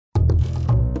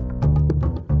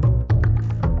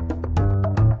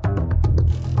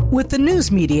With the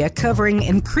news media covering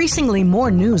increasingly more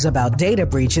news about data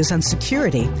breaches and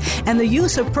security, and the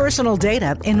use of personal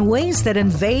data in ways that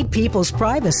invade people's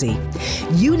privacy,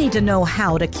 you need to know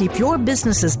how to keep your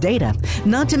business's data,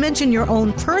 not to mention your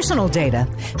own personal data,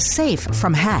 safe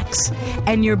from hacks,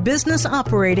 and your business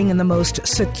operating in the most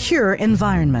secure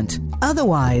environment.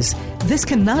 Otherwise, this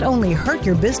can not only hurt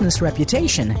your business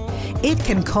reputation, it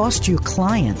can cost you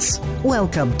clients.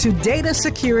 Welcome to Data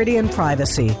Security and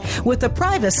Privacy with the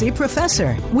Privacy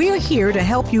Professor. We're here to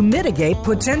help you mitigate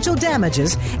potential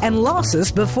damages and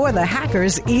losses before the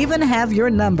hackers even have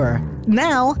your number.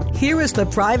 Now, here is the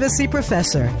Privacy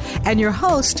Professor and your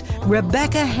host,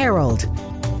 Rebecca Harold.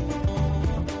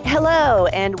 Hello,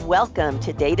 and welcome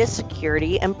to Data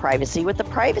Security and Privacy with the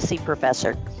Privacy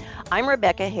Professor. I'm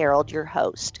Rebecca Harold, your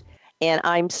host, and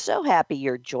I'm so happy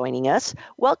you're joining us.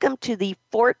 Welcome to the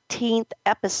 14th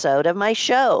episode of my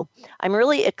show. I'm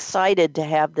really excited to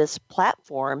have this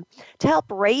platform to help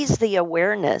raise the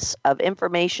awareness of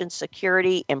information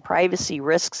security and privacy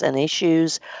risks and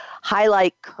issues,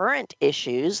 highlight current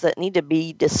issues that need to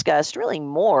be discussed really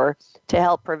more to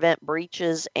help prevent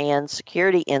breaches and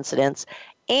security incidents.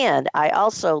 And I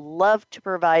also love to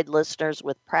provide listeners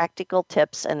with practical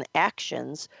tips and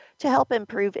actions to help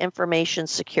improve information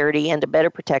security and to better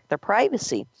protect their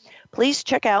privacy. Please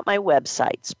check out my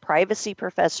websites,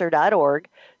 privacyprofessor.org,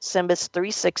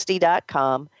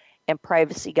 Symbus360.com, and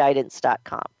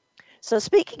privacyguidance.com. So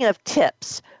speaking of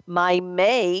tips, my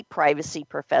May Privacy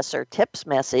Professor tips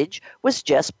message was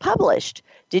just published.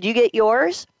 Did you get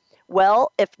yours?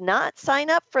 Well, if not, sign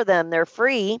up for them. They're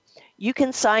free. You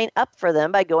can sign up for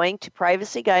them by going to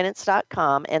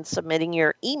privacyguidance.com and submitting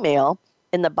your email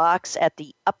in the box at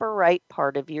the upper right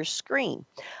part of your screen.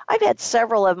 I've had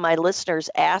several of my listeners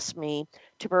ask me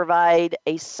to provide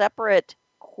a separate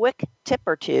quick tip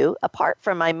or two apart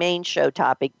from my main show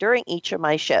topic during each of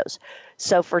my shows.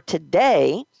 So for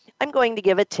today, I'm going to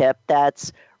give a tip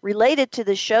that's related to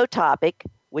the show topic,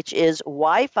 which is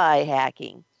Wi-Fi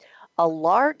hacking. A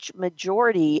large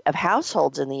majority of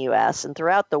households in the U.S. and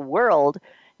throughout the world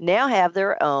now have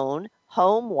their own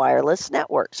home wireless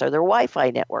networks or their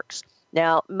Wi-Fi networks.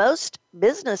 Now, most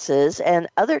businesses and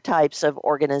other types of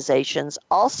organizations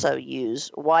also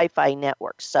use Wi-Fi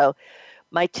networks. So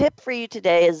my tip for you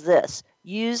today is this.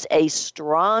 Use a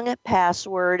strong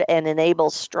password and enable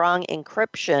strong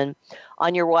encryption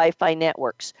on your Wi-Fi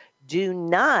networks. Do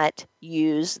not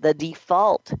use the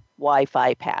default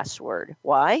Wi-Fi password.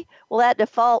 Why? Well, that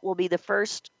default will be the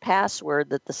first password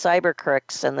that the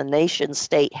Cybercrooks and the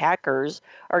nation-state hackers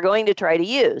are going to try to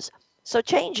use. So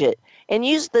change it and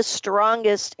use the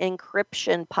strongest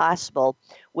encryption possible,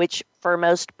 which for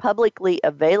most publicly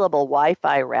available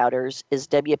Wi-Fi routers is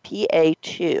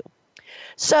WPA2.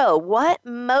 So what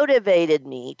motivated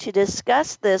me to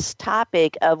discuss this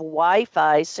topic of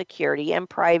Wi-Fi security and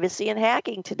privacy and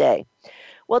hacking today?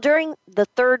 Well, during the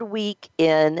third week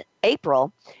in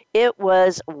April, it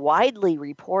was widely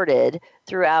reported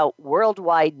throughout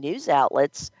worldwide news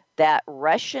outlets that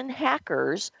Russian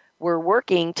hackers were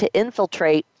working to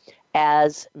infiltrate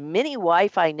as many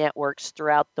Wi-Fi networks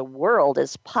throughout the world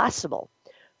as possible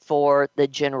for the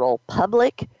general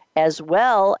public, as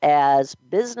well as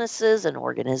businesses and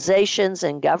organizations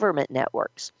and government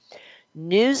networks.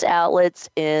 News outlets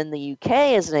in the UK,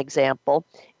 as an example,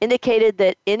 indicated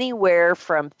that anywhere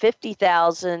from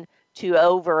 50,000 to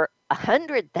over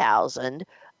 100,000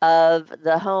 of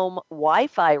the home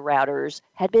Wi-Fi routers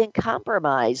had been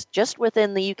compromised just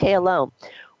within the UK alone.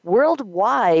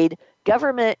 Worldwide,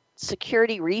 government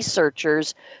security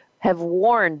researchers have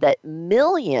warned that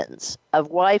millions of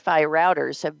Wi-Fi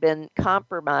routers have been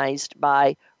compromised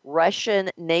by Russian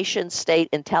nation-state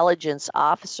intelligence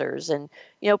officers and,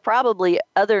 probably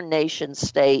other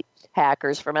nation-state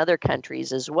hackers from other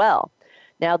countries as well.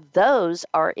 Now, those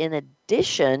are in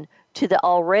addition to the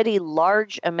already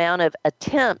large amount of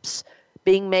attempts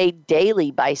being made daily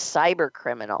by cyber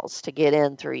criminals to get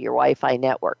in through your Wi-Fi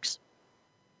networks.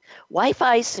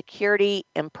 Wi-Fi security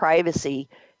and privacy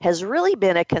has really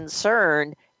been a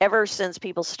concern ever since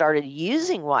people started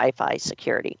using Wi-Fi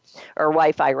security or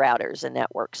Wi-Fi routers and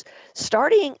networks.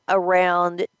 Starting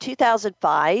around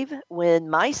 2005, when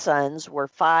my sons were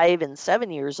 5 and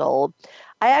 7 years old,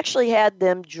 I actually had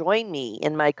them join me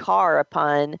in my car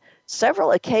upon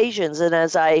several occasions. And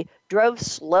as I drove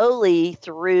slowly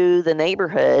through the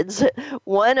neighborhoods,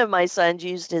 one of my sons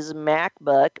used his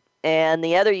MacBook and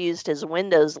the other used his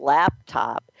Windows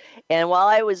laptop. And while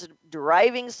I was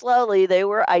driving slowly, they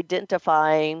were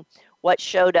identifying what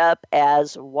showed up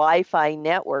as Wi-Fi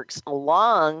networks,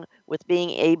 along with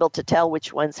being able to tell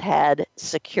which ones had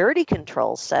security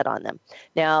controls set on them.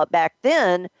 Now, back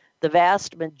then, the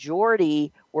vast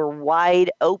majority were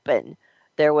wide open.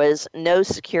 There was no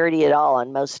security at all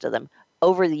on most of them.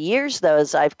 Over the years, though,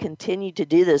 as I've continued to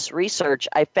do this research,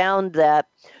 I found that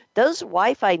those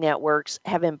Wi-Fi networks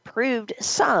have improved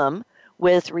some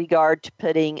with regard to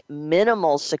putting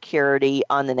minimal security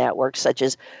on the network, such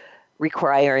as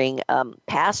requiring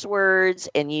passwords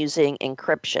and using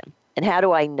encryption. And how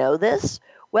do I know this?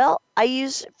 Well, I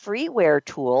use freeware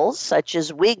tools such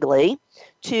as Wiggly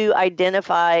to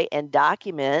identify and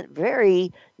document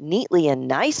very neatly and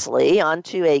nicely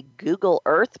onto a Google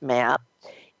Earth map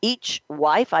each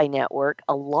Wi-Fi network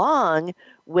along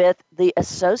with the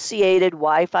associated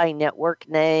Wi-Fi network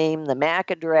name, the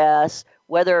MAC address,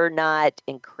 whether or not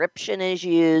encryption is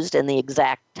used, and the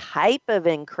exact type of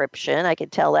encryption. I can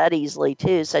tell that easily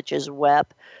too, such as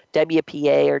WEP,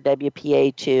 WPA, or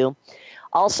WPA2.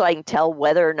 Also, I can tell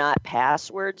whether or not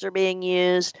passwords are being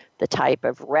used, the type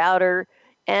of router,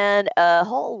 and a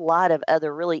whole lot of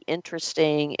other really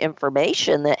interesting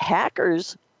information that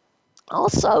hackers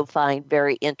also find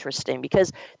very interesting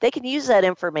because they can use that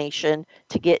information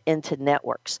to get into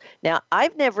networks. Now,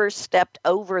 I've never stepped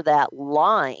over that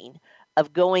line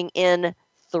of going in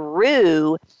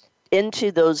through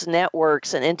into those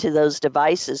networks and into those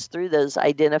devices through those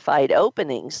identified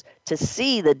openings to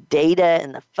see the data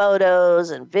and the photos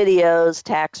and videos,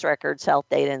 tax records, health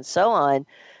data, and so on.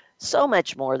 So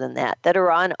much more than that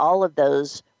are on all of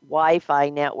those Wi-Fi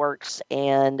networks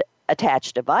and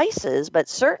attached devices, but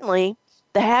certainly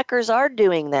the hackers are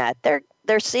doing that.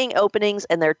 They're seeing openings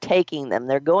and they're taking them.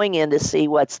 They're going in to see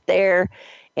what's there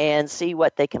and see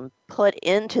what they can put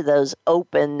into those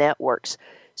open networks.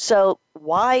 So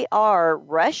why are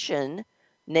Russian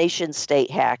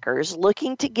nation-state hackers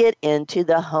looking to get into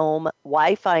the home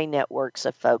Wi-Fi networks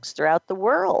of folks throughout the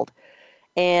world?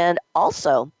 And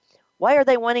also, why are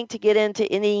they wanting to get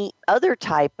into any other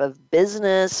type of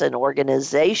business and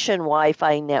organization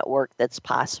Wi-Fi network that's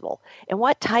possible? And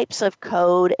what types of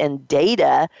code and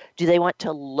data do they want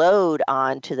to load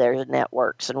onto their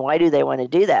networks? And why do they want to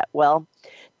do that? Well,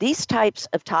 these types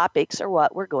of topics are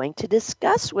what we're going to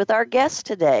discuss with our guest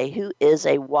today, who is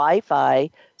a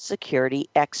Wi-Fi security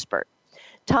expert.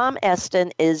 Tom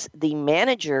Eston is the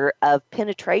manager of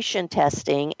penetration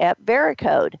testing at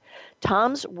Veracode.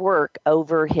 Tom's work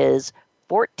over his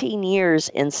 14 years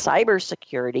in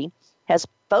cybersecurity has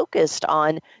focused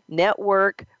on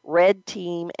network, red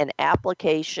team, and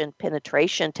application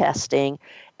penetration testing,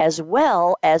 as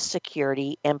well as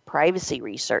security and privacy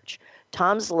research.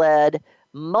 Tom's led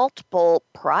multiple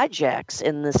projects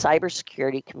in the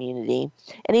cybersecurity community,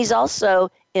 and he's also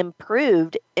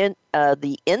improved in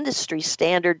the industry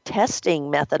standard testing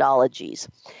methodologies.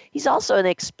 He's also an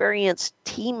experienced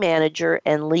team manager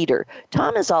and leader.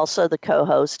 Tom is also the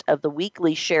co-host of the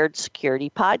weekly Shared Security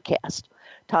podcast.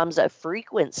 Tom's a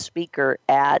frequent speaker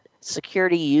at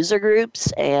security user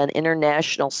groups and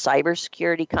international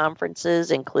cybersecurity conferences,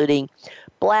 including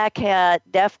Black Hat,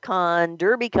 DEF CON,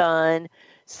 DerbyCon,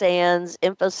 SANS,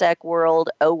 InfoSec World,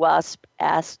 OWASP,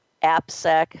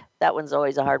 AppSec. That one's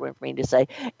always a hard one for me to say.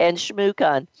 And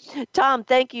ShmooCon. Tom,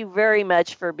 thank you very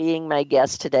much for being my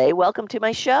guest today. Welcome to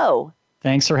my show.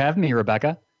 Thanks for having me,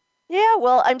 Rebecca. Yeah,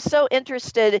 well, I'm so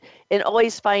interested in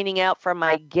always finding out from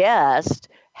my guest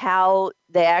how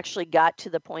they actually got to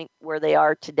the point where they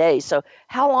are today. So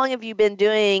how long have you been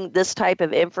doing this type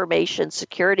of information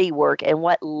security work, and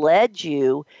what led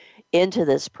you into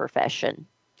this profession?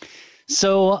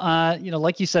 So,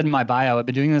 like you said in my bio, I've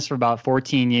been doing this for about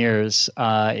 14 years.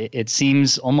 It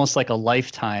seems almost like a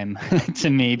lifetime to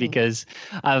me because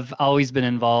I've always been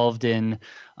involved in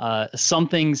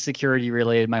something security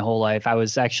related my whole life. I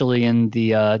was actually in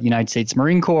the United States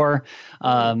Marine Corps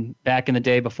back in the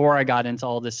day before I got into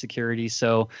all this security.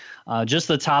 So just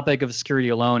the topic of security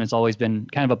alone has always been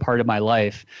kind of a part of my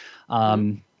life.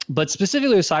 But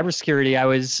specifically with cybersecurity, I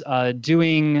was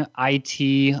doing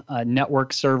IT,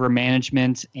 network server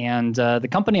management, and the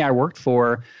company I worked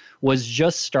for was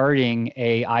just starting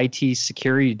a IT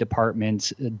security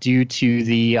department due to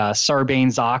the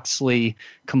Sarbanes-Oxley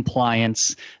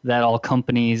compliance that all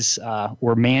companies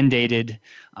were mandated.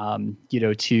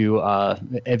 If you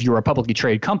were a publicly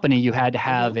traded company, you had to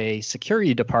have a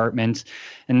security department.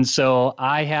 And so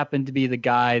I happened to be the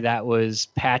guy that was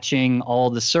patching all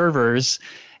the servers.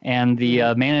 And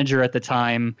the manager at the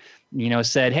time,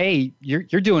 said, "Hey, you're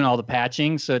doing all the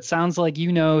patching, so it sounds like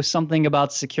you know something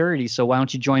about security. So why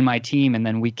don't you join my team, and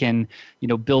then we can,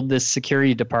 build this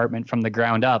security department from the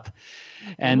ground up."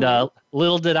 And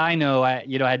little did I know, I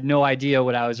had no idea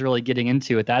what I was really getting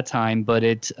into at that time, but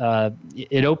it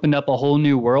opened up a whole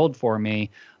new world for me.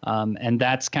 And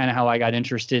that's kind of how I got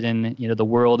interested in, the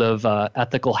world of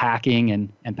ethical hacking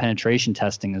and penetration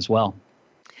testing as well.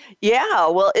 Yeah,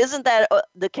 well, isn't that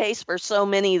the case for so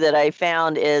many that I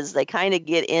found is they kind of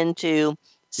get into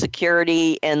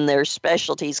security and their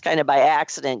specialties kind of by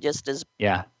accident, just as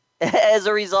as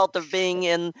a result of being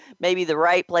in maybe the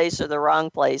right place or the wrong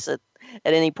place at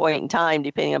any point in time,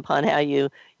 depending upon how you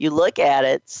look at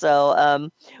it. So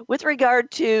with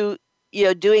regard to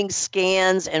doing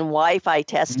scans and Wi-Fi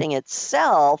testing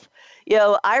itself,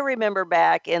 I remember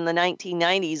back in the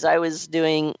 1990s, I was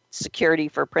doing security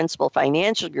for Principal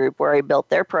Financial Group, where I built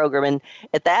their program. And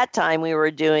at that time, we were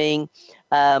doing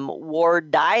ward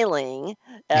dialing.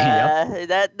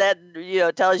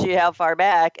 That tells you how far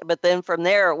back. But then from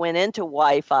there, it went into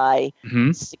Wi-Fi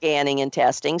scanning and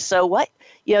testing. So what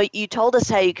you told us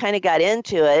how you kind of got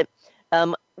into it.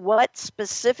 What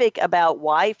specific about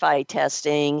Wi-Fi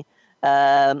testing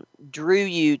drew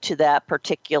you to that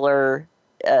particular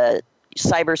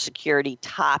cybersecurity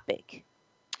topic?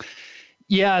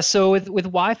 Yeah, so with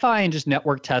Wi-Fi and just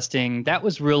network testing, that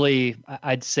was really,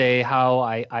 I'd say, how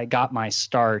I got my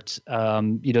start.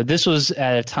 This was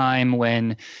at a time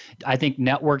when I think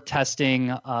network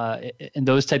testing and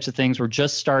those types of things were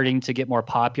just starting to get more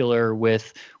popular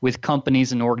with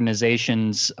companies and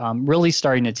organizations really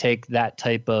starting to take that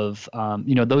type of,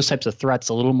 those types of threats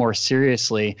a little more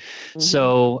seriously.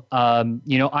 So,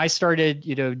 I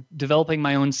started, developing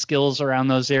my own skills around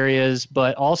those areas,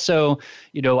 but also,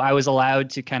 I was allowed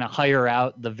to kind of hire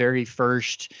out the very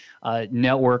first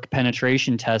network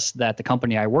penetration test that the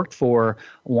company I worked for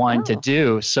wanted to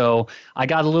do. So I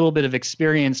got a little bit of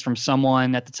experience from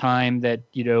someone at the time that,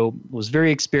 was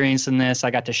very experienced in this.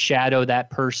 I got to shadow that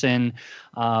person,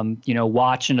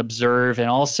 watch and observe, and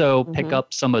also pick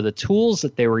up some of the tools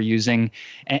that they were using.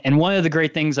 And one of the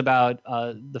great things about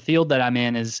the field that I'm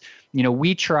in is,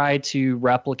 we try to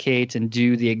replicate and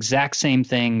do the exact same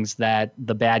things that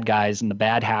the bad guys and the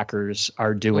bad hackers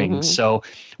are doing. So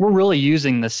we're really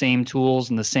using the same tools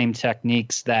and the same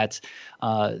techniques that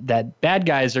bad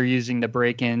guys are using to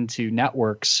break into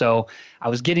networks. So I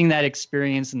was getting that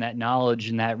experience and that knowledge,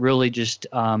 and that really just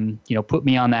put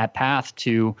me on that path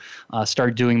to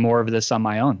start doing more of this on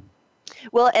my own.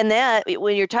 Well, and that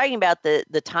when you're talking about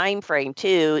the time frame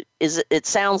too, it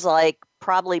sounds like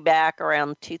probably back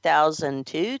around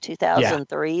 2002,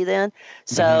 2003 then.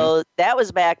 So that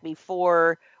was back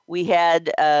before we had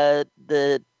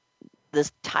the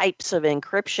types of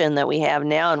encryption that we have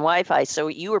now in Wi-Fi. So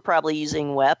you were probably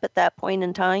using WEP at that point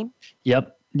in time?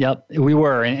 Yep, we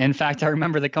were. In fact, I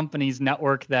remember the company's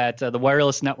network that the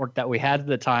wireless network that we had at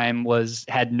the time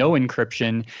had no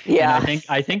encryption. Yeah. And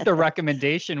I think the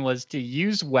recommendation was to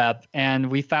use WEP, and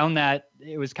we found that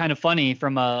it was kind of funny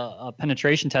from a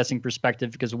penetration testing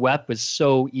perspective because WEP was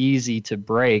so easy to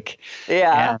break.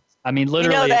 Yeah. And, I mean,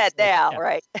 literally. You know that now,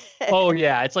 right? Oh,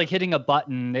 yeah. It's like hitting a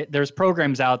button. There's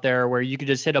programs out there where you could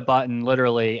just hit a button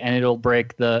literally and it'll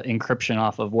break the encryption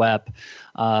off of WEP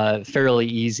fairly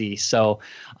easy. So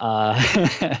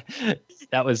that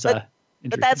was interesting.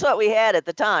 But that's what we had at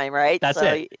the time, right? That's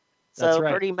it. So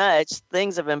right. Pretty much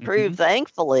things have improved,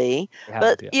 thankfully.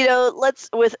 But, let's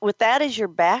with that as your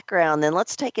background, then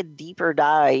let's take a deeper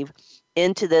dive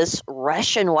into this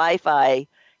Russian Wi-Fi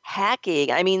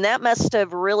hacking. I mean, that must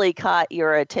have really caught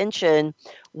your attention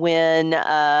when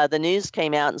the news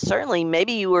came out. And certainly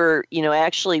maybe you were,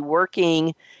 actually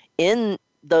working in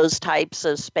those types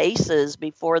of spaces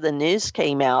before the news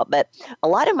came out. But a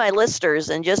lot of my listeners,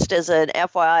 and just as an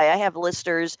FYI, I have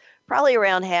listeners, probably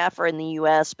around half are in the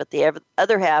U.S., but the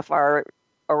other half are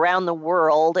around the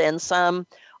world, and some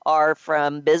are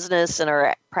from business and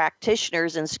are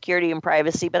practitioners in security and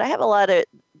privacy. But I have a lot of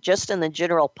just in the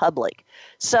general public.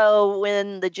 So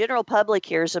when the general public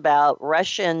hears about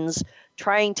Russians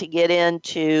trying to get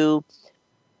into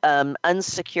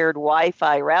unsecured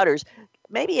Wi-Fi routers,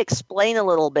 maybe explain a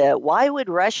little bit. Why would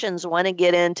Russians want to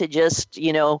get into just,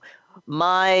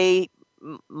 my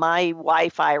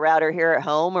Wi-Fi router here at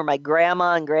home, or my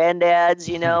grandma and granddad's,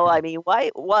 I mean,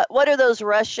 what are those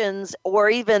Russians or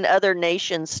even other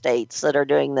nation states that are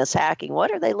doing this hacking?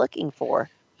 What are they looking for?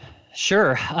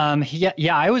 Sure.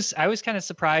 I was kind of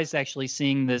surprised actually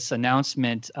seeing this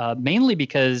announcement, mainly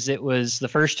because it was the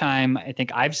first time I think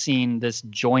I've seen this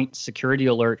joint security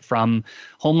alert from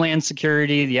Homeland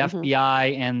Security, the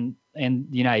FBI, and and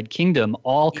the United Kingdom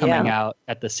all coming out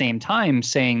at the same time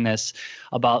saying this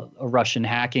about Russian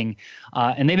hacking.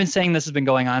 And they've been saying this has been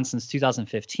going on since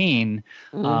 2015,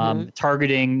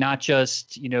 targeting not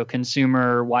just,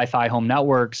 consumer Wi-Fi home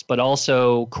networks, but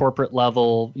also corporate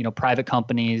level, private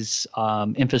companies,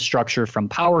 infrastructure from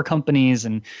power companies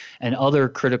and other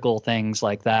critical things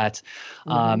like that.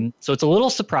 So it's a little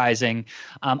surprising.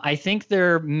 I think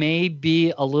there may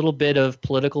be a little bit of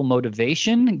political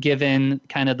motivation given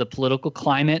kind of the political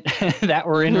climate that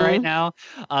we're in right now.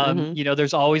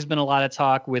 There's always been a lot of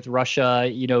talk with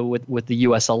Russia, with the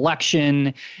U.S.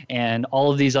 election and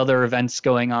all of these other events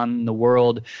going on in the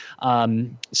world.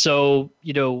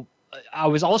 I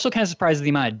was also kind of surprised at the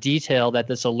amount of detail that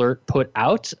this alert put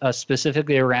out,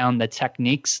 specifically around the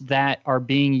techniques that are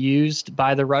being used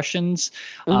by the Russians,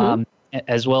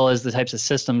 as well as the types of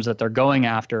systems that they're going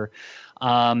after.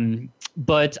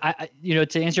 But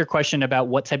to answer your question about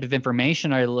what type of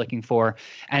information are you looking for,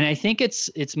 and I think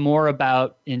it's more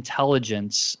about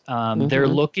intelligence. They're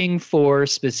looking for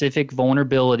specific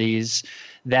vulnerabilities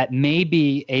that may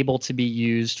be able to be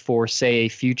used for, say, a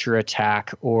future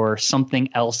attack or something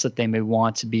else that they may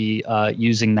want to be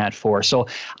using that for. So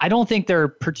I don't think they're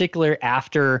particular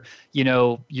after,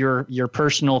 your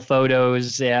personal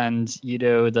photos and,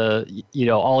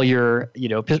 all your,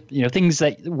 things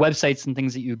that websites and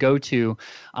things that you go to.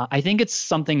 I think it's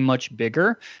something much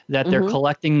bigger that they're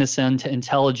collecting this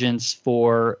intelligence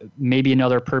for maybe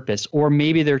another purpose, or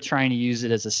maybe they're trying to use it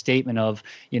as a statement of,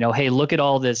 hey, look at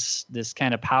all this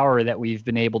kind of power that we've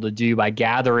been able to do by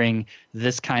gathering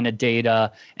this kind of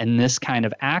data and this kind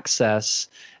of access.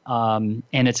 And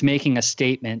it's making a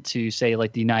statement to, say,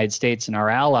 like the United States and our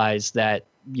allies that,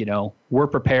 we're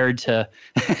prepared to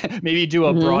maybe do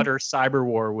a broader cyber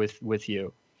war with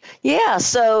you. Yeah,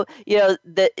 so,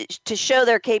 to show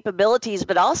their capabilities,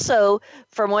 but also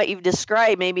from what you've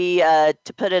described, maybe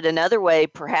to put it another way,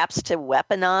 perhaps to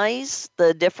weaponize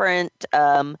the different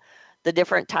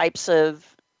types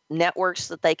of networks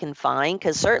that they can find,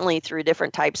 because certainly through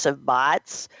different types of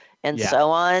bots and so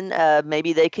on,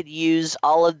 maybe they could use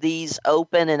all of these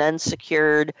open and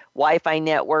unsecured Wi-Fi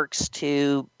networks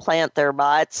to plant their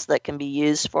bots that can be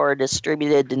used for a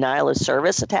distributed denial of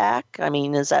service attack. I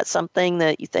mean, is that something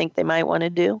that you think they might want to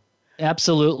do?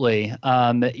 Absolutely.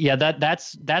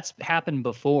 That's happened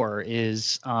before.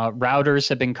 Is routers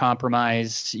have been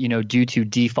compromised, due to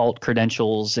default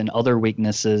credentials and other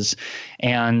weaknesses,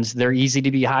 and they're easy to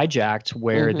be hijacked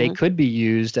where they could be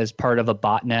used as part of a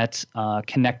botnet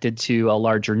connected to a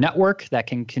larger network that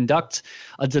can conduct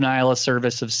a denial of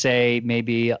service of, say,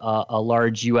 maybe a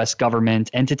large U.S.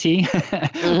 government entity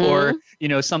or,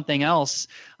 something else.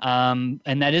 And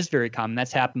that is very common.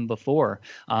 That's happened before.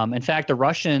 In fact, the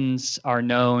Russians are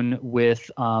known with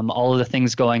all of the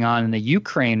things going on in the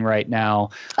Ukraine right now.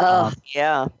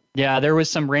 Yeah, there was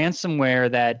some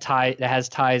ransomware that has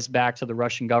ties back to the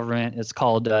Russian government. It's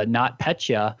called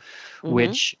NotPetya,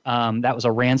 which that was a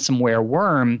ransomware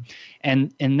worm.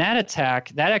 And in that attack,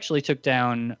 that actually took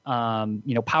down,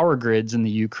 power grids in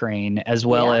the Ukraine, as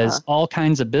well as all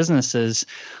kinds of businesses.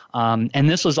 And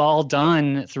this was all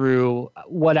done through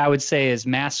what I would say is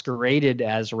masqueraded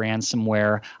as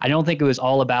ransomware. I don't think it was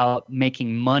all about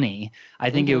making money. I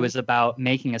think it was about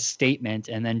making a statement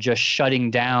and then just shutting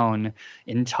down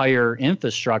entire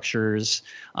infrastructures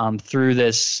through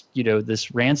this, this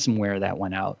ransomware that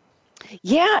went out.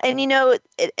 Yeah, and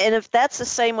and if that's the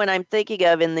same one I'm thinking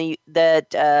of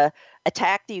that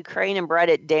attacked the Ukraine and brought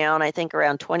it down, I think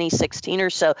around 2016 or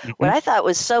so, what I thought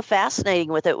was so fascinating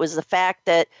with it was the fact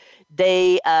that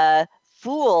they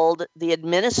fooled the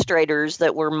administrators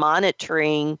that were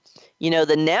monitoring,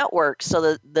 the network,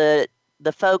 so that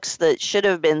the folks that should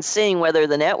have been seeing whether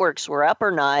the networks were up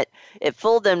or not, it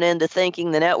fooled them into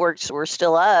thinking the networks were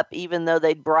still up, even though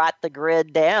they'd brought the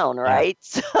grid down, right?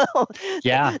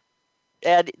 Yeah.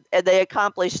 And they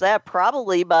accomplished that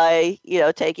probably by,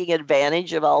 taking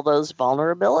advantage of all those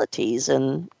vulnerabilities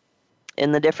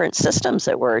in the different systems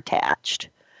that were attached.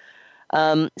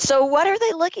 So what are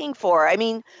they looking for? I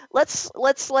mean, let's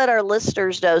let our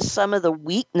listeners know some of the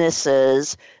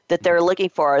weaknesses that they're looking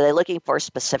for. Are they looking for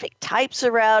specific types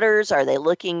of routers? Are they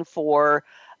looking for,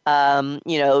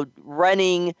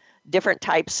 running different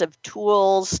types of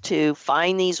tools to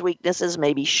find these weaknesses,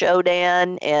 maybe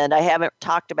Shodan? And I haven't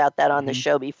talked about that on the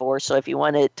show before, so if you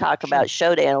want to talk about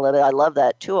Shodan a little bit, I love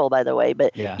that tool, by the way,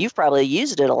 but you've probably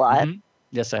used it a lot.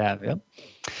 Yes, I have. Yep.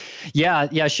 Yeah.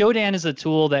 Shodan is a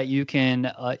tool that you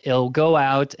can, it'll go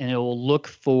out and it will look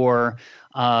for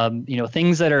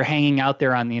things that are hanging out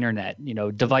there on the internet,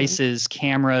 devices,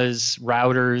 cameras,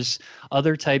 routers,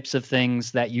 other types of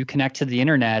things that you connect to the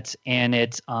internet, and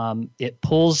it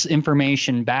pulls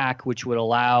information back, which would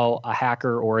allow a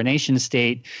hacker or a nation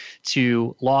state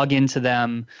to log into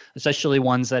them, especially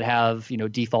ones that have,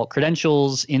 default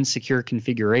credentials, insecure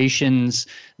configurations,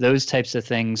 those types of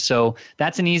things. So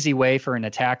that's an easy way for an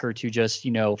attacker to just,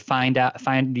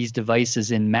 find these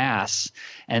devices in mass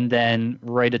and then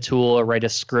write a tool or write a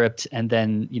script and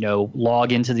then,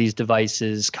 log into these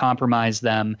devices, compromise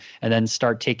them, and then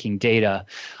start taking data.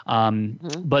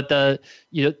 But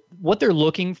what they're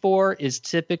looking for is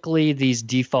typically these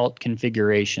default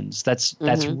configurations. That's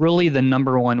really the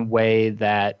number one way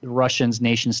that Russians,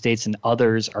 nation states, and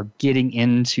others are getting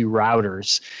into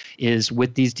routers is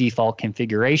with these default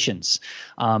configurations.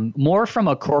 More from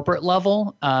a corporate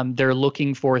level, they're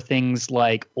looking for things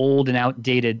like old and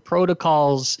outdated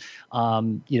protocols,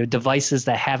 devices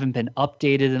that haven't been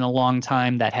updated in a long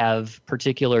time that have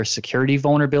particular security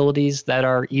vulnerabilities that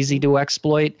are easy to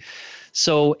exploit.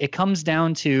 So it comes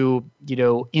down to,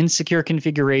 insecure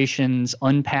configurations,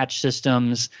 unpatched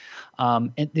systems.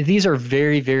 And these are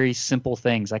very, very simple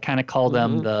things. I kind of call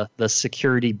them the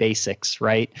security basics,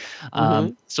 right?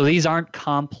 So these aren't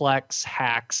complex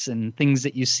hacks and things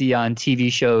that you see on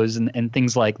TV shows and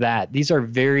things like that. These are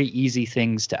very easy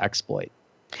things to exploit.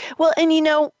 Well,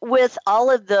 and with all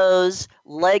of those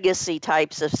legacy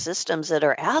types of systems that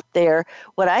are out there,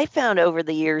 what I found over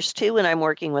the years too when I'm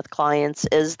working with clients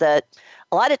is that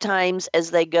a lot of times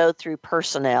as they go through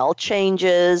personnel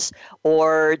changes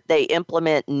or they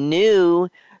implement new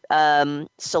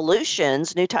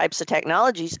solutions, new types of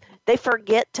technologies, they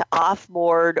forget to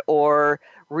offboard or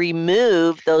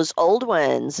remove those old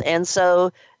ones. And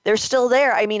so they're still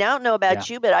there. I mean, I don't know about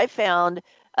you, but I found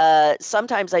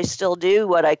sometimes I still do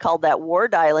what I call that war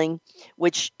dialing,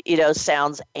 which,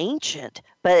 sounds ancient,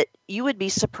 but you would be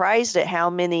surprised at how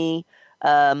many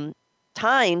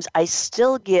times I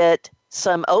still get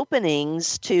some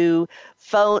openings to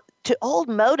old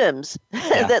modems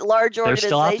that large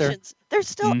organizations, they're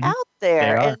still out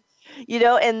there. And,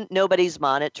 and nobody's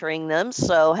monitoring them.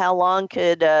 So how long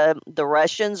could the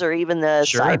Russians or even the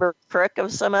Cybercrook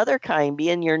of some other kind be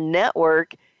in your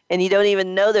network? And you don't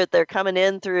even know that they're coming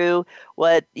in through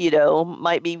what,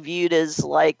 might be viewed as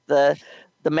like the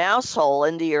mouse hole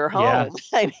into your home.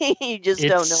 Yeah. I mean, you just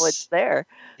don't know it's there.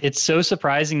 It's so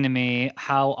surprising to me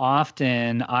how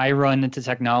often I run into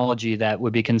technology that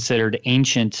would be considered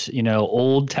ancient,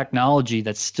 old technology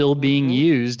that's still being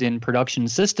used in production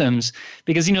systems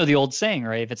because, the old saying,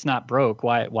 right? If it's not broke,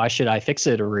 why should I fix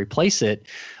it or replace it?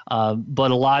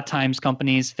 But a lot of times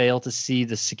companies fail to see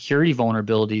the security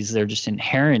vulnerabilities that are just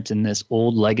inherent in this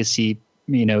old legacy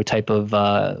type of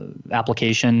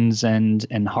applications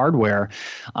and hardware.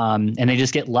 And they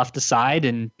just get left aside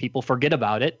and people forget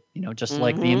about it, just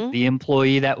like the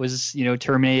employee that was,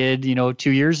 terminated,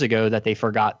 2 years ago that they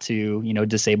forgot to,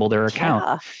 disable their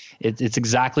account. Yeah. It's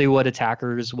exactly what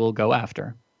attackers will go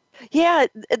after. Yeah,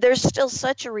 there's still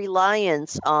such a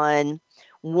reliance on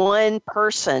one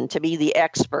person to be the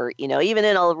expert, even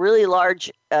in a really large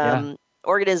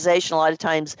organization, a lot of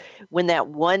times when that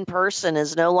one person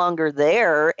is no longer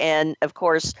there, and of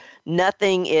course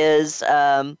nothing is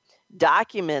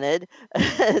documented,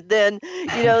 then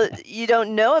you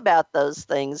don't know about those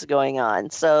things going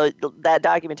on. So that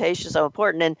documentation is so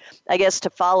important. And I guess to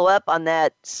follow up on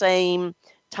that same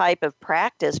type of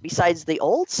practice, besides the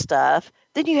old stuff,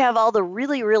 then you have all the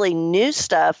really, really new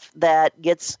stuff that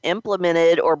gets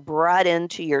implemented or brought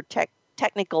into your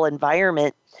technical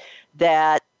environment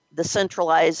that the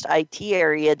centralized IT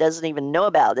area doesn't even know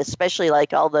about, especially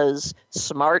like all those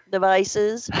smart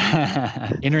devices.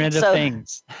 Internet of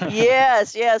Things.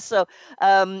 Yes. So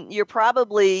you're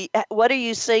probably, what are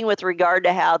you seeing with regard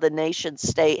to how the nation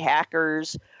state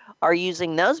hackers are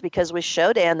using those? Because with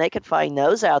Shodan, they could find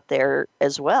those out there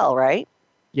as well, right?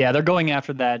 Yeah, they're going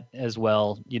after that as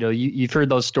well. You've heard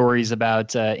those stories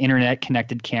about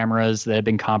internet-connected cameras that have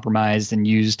been compromised and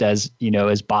used as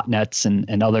botnets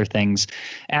and other things.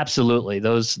 Absolutely,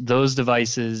 those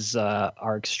devices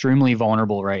are extremely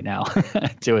vulnerable right now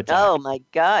to attack. Oh my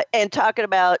God! And talking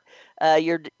about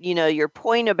your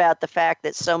point about the fact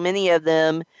that so many of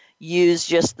them use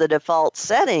just the default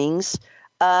settings.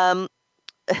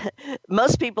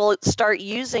 Most people start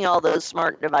using all those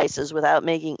smart devices without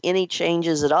making any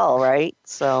changes at all, right?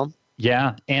 So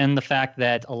yeah, and the fact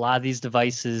that a lot of these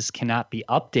devices cannot be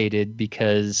updated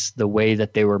because the way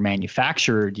that they were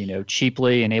manufactured,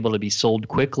 cheaply and able to be sold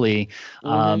quickly, we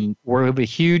have a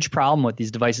huge problem with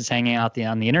these devices hanging out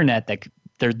on the internet that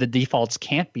the defaults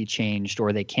can't be changed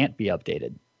or they can't be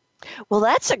updated. Well,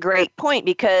 that's a great point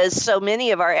because so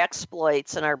many of our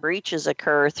exploits and our breaches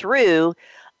occur through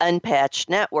unpatched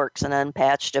networks and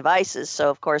unpatched devices. So,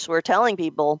 of course, we're telling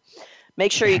people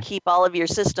make sure you keep all of your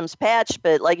systems patched.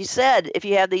 But like you said, if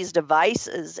you have these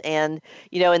devices and,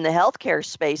 in the healthcare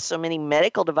space, so many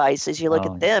medical devices, you look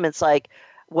at them, it's like,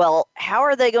 well, how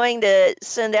are they going to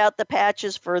send out the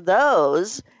patches for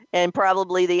those? And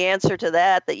probably the answer to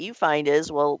that you find is,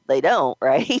 well, they don't,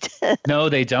 right? No,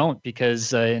 they don't,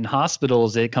 because in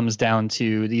hospitals, it comes down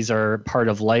to these are part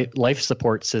of life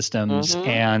support systems,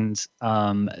 and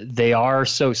they are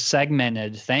so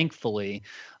segmented, thankfully.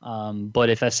 But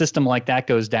if a system like that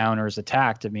goes down or is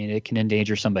attacked, I mean, it can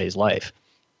endanger somebody's life.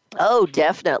 Oh,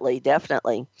 definitely,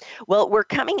 definitely. Well, we're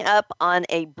coming up on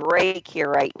a break here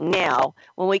right now.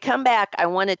 When we come back, I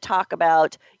want to talk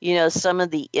about, some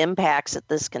of the impacts that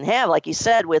this can have. Like you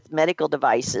said, with medical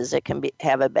devices, it can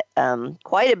have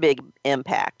quite a big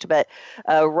impact. But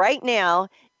right now,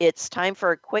 it's time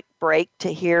for a quick break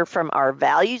to hear from our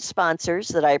valued sponsors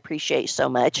that I appreciate so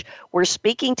much. We're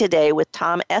speaking today with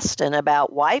Tom Eston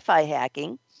about Wi-Fi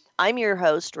hacking. I'm your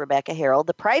host, Rebecca Harold,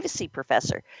 the Privacy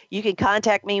Professor. You can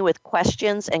contact me with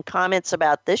questions and comments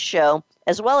about this show,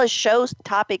 as well as show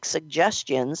topic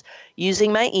suggestions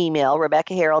using my email,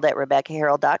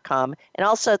 RebeccaHarold@RebeccaHarold.com, and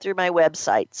also through my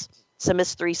websites,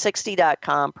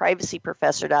 Simbus360.com,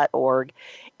 privacyprofessor.org,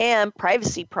 and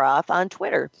PrivacyProf on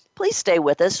Twitter. Please stay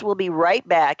with us. We'll be right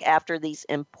back after these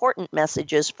important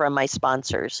messages from my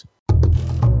sponsors.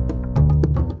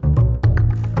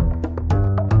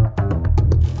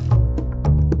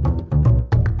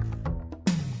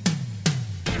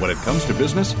 When it comes to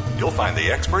business, you'll find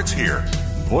the experts here.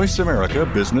 Voice America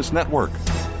Business Network.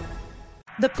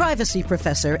 The Privacy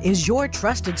Professor is your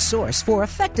trusted source for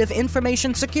effective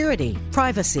information security,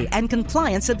 privacy, and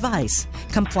compliance advice,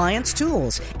 compliance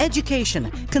tools, education,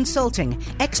 consulting,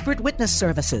 expert witness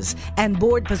services, and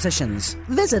board positions.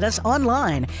 Visit us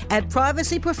online at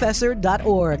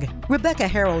privacyprofessor.org. Rebecca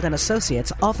Harold and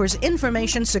Associates offers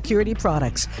information security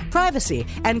products, privacy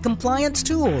and compliance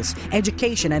tools,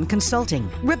 education and consulting.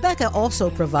 Rebecca also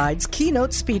provides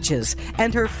keynote speeches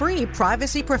and her free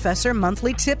Privacy Professor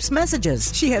monthly tips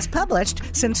messages. She has published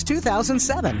since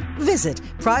 2007. Visit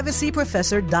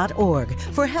privacyprofessor.org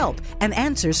for help and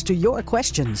answers to your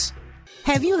questions.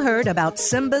 Have you heard about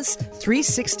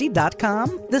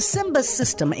Simbus360.com? The Simbus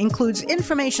system includes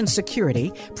information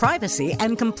security, privacy,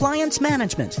 and compliance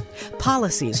management,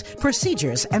 policies,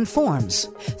 procedures, and forms,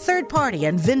 third-party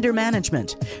and vendor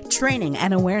management, training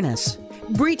and awareness,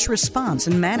 breach response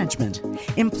and management,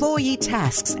 employee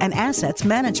tasks and assets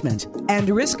management, and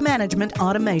risk management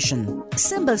automation.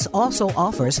 Simbus also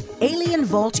offers Alien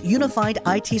Vault Unified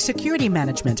IT Security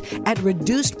Management at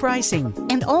reduced pricing,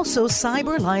 and also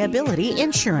cyber liability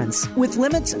insurance with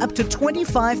limits up to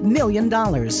 $25 million.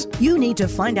 You need to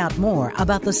find out more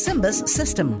about the Simbus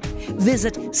system.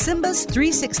 Visit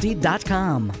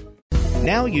Simbus360.com.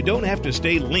 Now you don't have to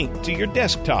stay linked to your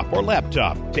desktop or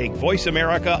laptop. Take Voice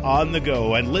America on the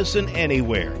go and listen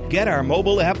anywhere. Get our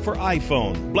mobile app for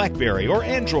iPhone, BlackBerry, or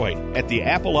Android at the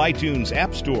Apple iTunes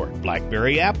App Store,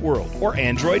 BlackBerry App World, or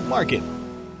Android Market.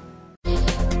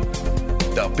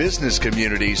 The business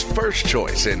community's first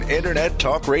choice in Internet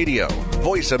Talk Radio.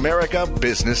 Voice America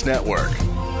Business Network.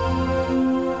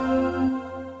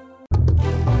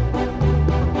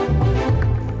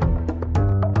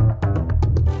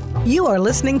 You are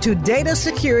listening to Data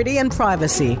Security and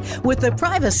Privacy with the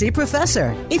Privacy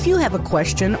Professor. If you have a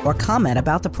question or comment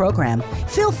about the program,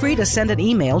 feel free to send an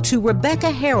email to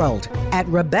Rebecca Harold at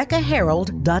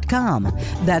RebeccaHarold.com.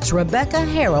 That's Rebecca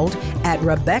Harold at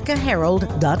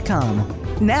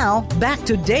RebeccaHarold.com. Now, back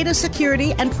to Data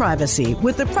Security and Privacy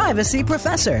with the Privacy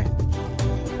Professor.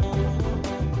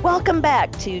 Welcome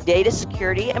back to Data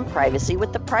Security and Privacy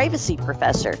with the Privacy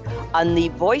Professor on the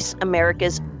Voice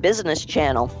America's Business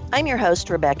Channel. I'm your host,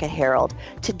 Rebecca Harold.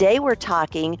 Today we're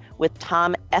talking with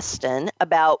Tom Eston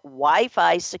about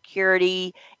Wi-Fi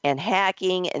security and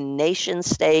hacking and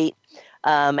nation-state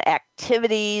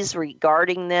activities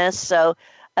regarding this. So,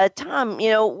 Tom,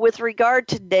 with regard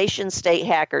to nation-state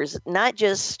hackers, not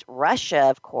just Russia,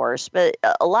 of course, but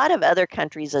a lot of other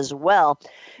countries as well,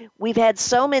 we've had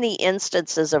so many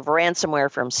instances of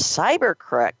ransomware from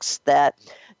Cybercrooks that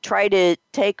try to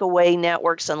take away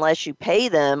networks unless you pay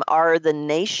them. Are the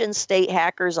nation-state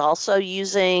hackers also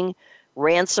using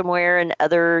ransomware and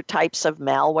other types of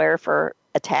malware for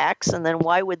attacks? And then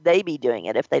why would they be doing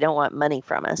it if they don't want money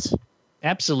from us?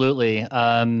 Absolutely. Like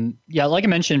I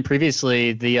mentioned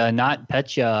previously, the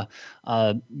NotPetya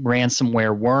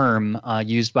ransomware worm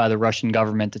used by the Russian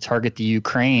government to target the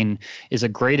Ukraine is a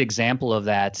great example of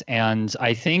that. And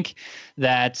I think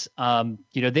that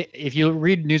if you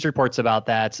read news reports about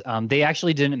that, they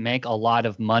actually didn't make a lot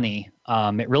of money.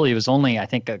 It really was only, I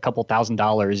think, a couple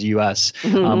 $1,000s US,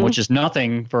 which is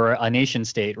nothing for a nation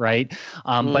state, right?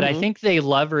 But I think they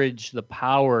leverage the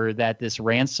power that this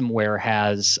ransomware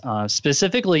has.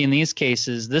 Specifically in these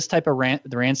cases, this type of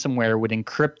the ransomware would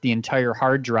encrypt the entire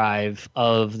hard drive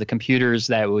of the computers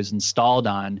that it was installed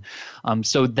on.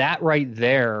 So that right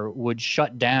there would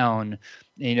shut down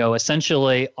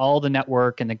essentially all the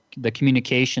network and the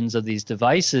communications of these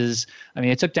devices. I mean,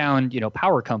 it took down,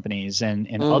 power companies and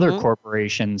other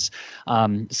corporations.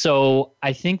 So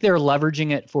I think they're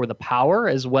leveraging it for the power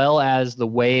as well as the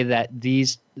way that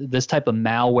this type of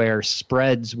malware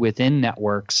spreads within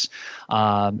networks.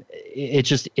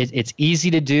 It's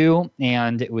easy to do,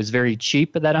 and it was very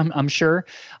cheap, that I'm sure.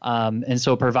 And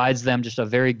so it provides them just a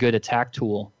very good attack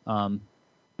tool.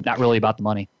 Not really about the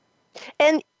money.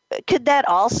 And could that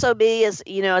also be, as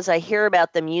I hear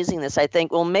about them using this, I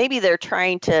think, well, maybe they're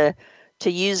trying to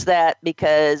use that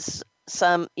because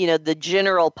the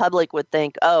general public would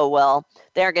think, oh, well,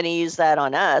 they're going to use that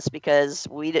on us because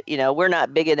we're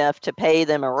not big enough to pay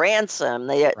them a ransom.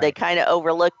 They kind of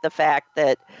overlook the fact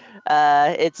that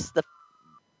it's the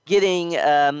getting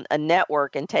a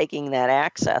network and taking that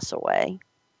access away.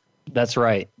 That's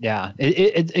right. Yeah.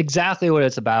 It exactly what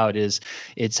it's about is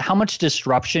it's how much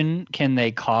disruption can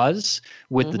they cause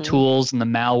with the tools and the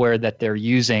malware that they're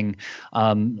using.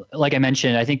 Like I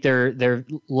mentioned, I think they're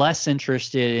less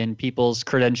interested in people's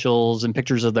credentials and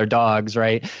pictures of their dogs,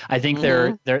 right? I think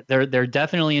they're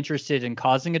definitely interested in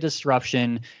causing a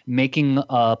disruption, making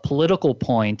a political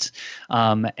point,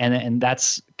 and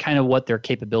that's kind of what their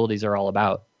capabilities are all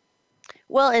about.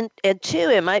 Well, and two,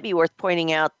 it might be worth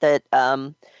pointing out that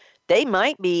they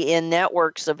might be in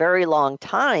networks a very long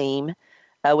time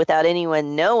without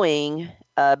anyone knowing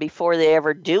before they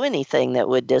ever do anything that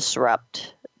would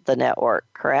disrupt the network,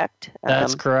 correct?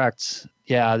 That's correct.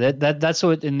 Yeah, that's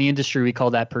what in the industry we call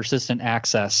that persistent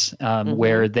access,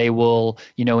 where they will,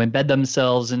 embed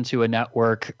themselves into a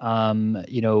network,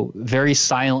 very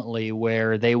silently,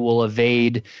 where they will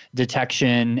evade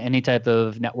detection, any type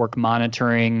of network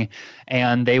monitoring,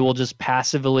 and they will just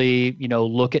passively,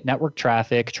 look at network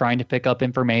traffic, trying to pick up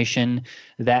information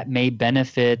that may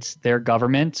benefit their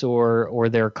government or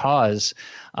their cause.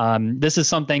 This is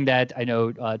something that I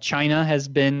know China has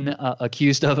been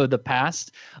accused of the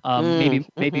past,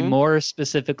 maybe more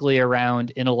specifically around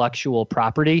intellectual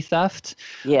property theft.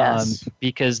 Yes,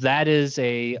 because that is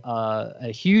a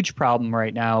huge problem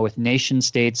right now with nation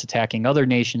states attacking other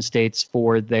nation states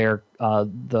for their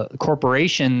the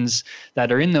corporations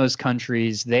that are in those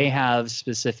countries. They have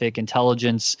specific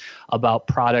intelligence about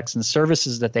products and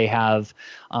services that they have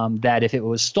that if it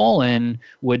was stolen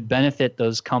would benefit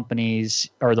those companies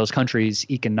or those countries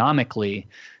economically,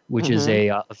 which is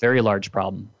a very large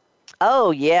problem.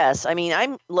 Oh, yes. I mean,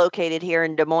 I'm located here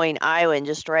in Des Moines, Iowa, and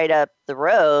just right up the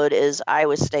road is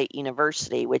Iowa State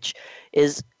University, which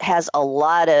has a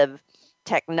lot of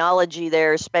technology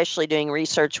there, especially doing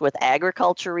research with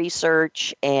agriculture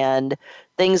research and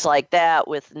things like that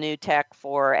with new tech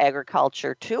for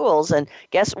agriculture tools. And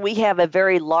guess we have a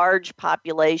very large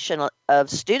population of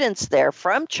students there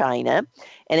from China.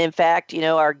 And in fact,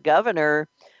 our governor,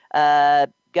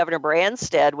 Governor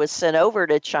Branstad, was sent over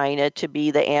to China to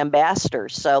be the ambassador.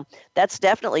 So that's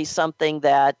definitely something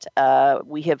that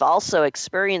we have also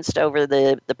experienced over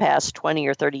the past 20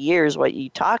 or 30 years, what you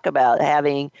talk about,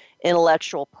 having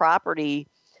intellectual property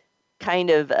kind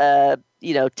of,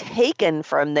 taken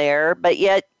from there. But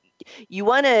yet you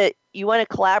want to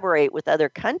collaborate with other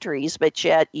countries, but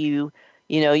yet you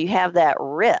have that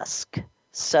risk.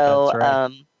 So, That's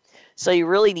right. So you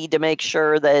really need to make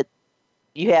sure that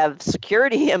you have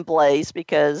security in place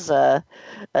because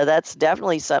that's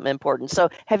definitely something important. So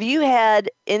have you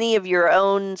had any of your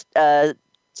own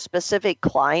specific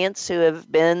clients who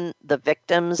have been the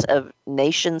victims of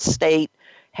nation state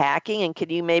hacking? And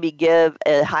could you maybe give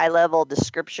a high-level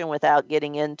description without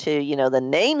getting into, the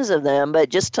names of them, but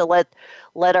just to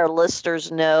let our listeners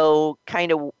know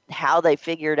kind of how they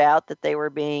figured out that they were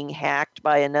being hacked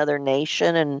by another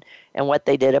nation and what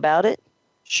they did about it?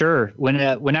 Sure. When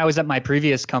I was at my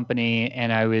previous company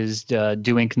and I was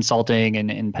doing consulting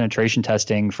and penetration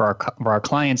testing for our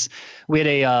clients, we had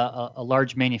a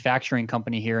large manufacturing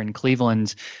company here in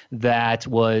Cleveland that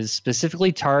was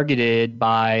specifically targeted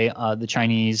by the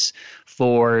Chinese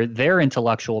for their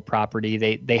intellectual property.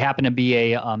 They happen to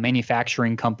be a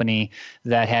manufacturing company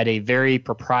that had a very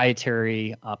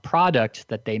proprietary product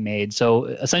that they made. So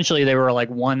essentially, they were like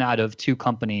one out of two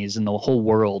companies in the whole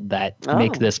world that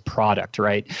make this product,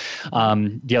 right?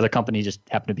 The other company just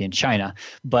happened to be in China,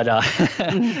 but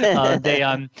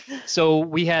so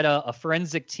we had a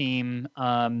forensic team.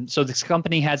 So this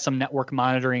company had some network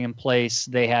monitoring in place.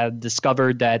 They had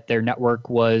discovered that their network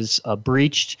was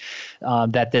breached,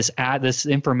 that this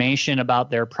information about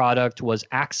their product was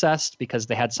accessed because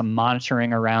they had some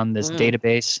monitoring around this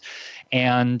database,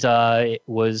 and it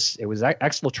was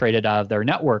exfiltrated out of their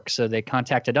network. So they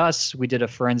contacted us. We did a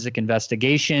forensic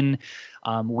investigation.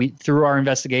 Through our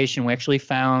investigation, we actually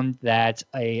found that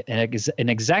an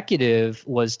executive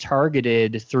was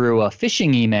targeted through a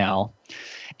phishing email,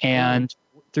 and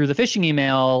through the phishing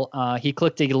email, he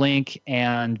clicked a link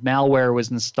and malware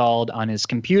was installed on his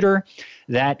computer.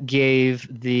 That gave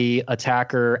the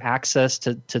attacker access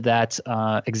to that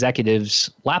executive's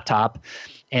laptop.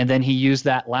 And then he used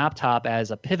that laptop as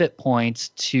a pivot point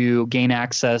to gain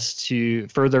access to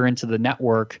further into the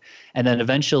network and then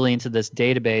eventually into this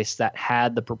database that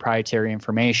had the proprietary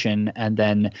information, and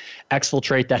then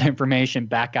exfiltrate that information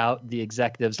back out the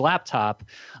executive's laptop.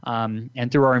 And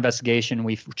through our investigation,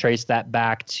 we traced that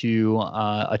back to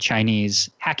a Chinese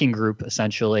hacking group,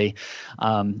 essentially,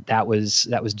 that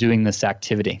was doing this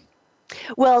activity.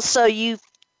 Well, so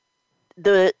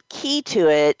the key to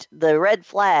it, the red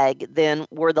flag, then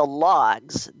were the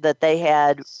logs that they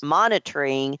had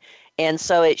monitoring. And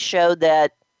so it showed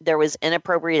that there was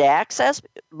inappropriate access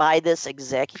by this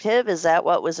executive. Is that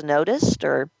what was noticed,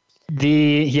 or?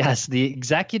 Yes, the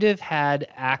executive had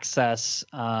access.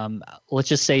 Let's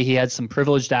just say he had some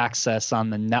privileged access on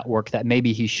the network that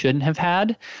maybe he shouldn't have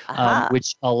had,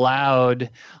 which allowed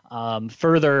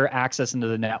further access into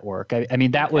the network. I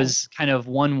mean, that was kind of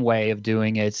one way of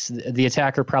doing it. The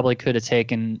attacker probably could have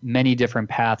taken many different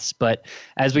paths, but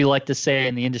as we like to say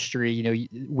in the industry,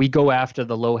 we go after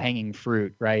the low-hanging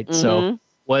fruit, right? Mm-hmm. So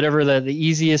whatever the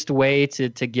easiest way to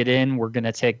get in, we're going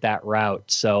to take that route.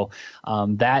 So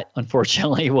that,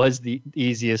 unfortunately, was the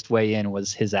easiest way in,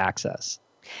 was his access.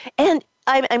 And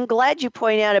I'm glad you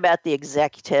point out about the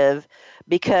executive,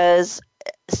 because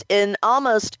in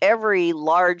almost every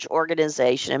large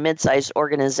organization, a mid-sized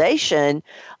organization,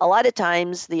 a lot of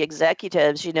times the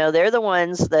executives, they're the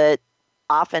ones that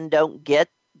often don't get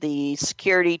the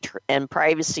security and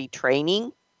privacy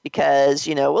training, because,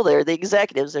 they're the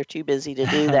executives, they're too busy to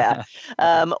do that.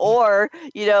 The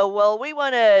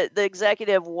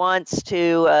executive wants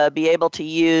to be able to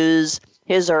use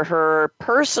his or her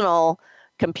personal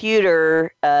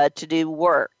computer to do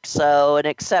work. So an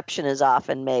exception is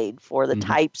often made for the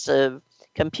types of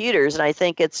computers. And I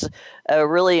think it's a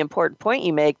really important point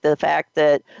you make, the fact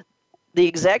that the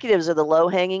executives are the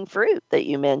low-hanging fruit that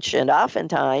you mentioned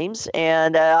oftentimes,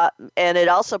 and it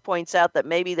also points out that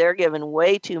maybe they're given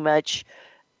way too much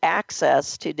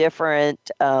access to different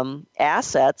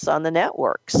assets on the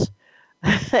networks,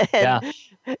 and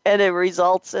it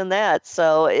results in that.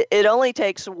 So it only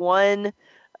takes one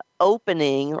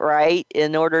opening, right,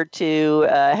 in order to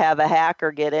have a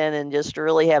hacker get in and just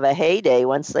really have a heyday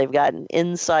once they've gotten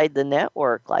inside the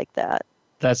network like that.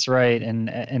 That's right. And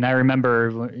I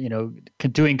remember,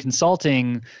 doing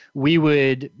consulting, we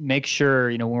would make sure,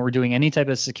 when we're doing any type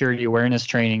of security awareness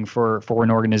training for an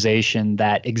organization,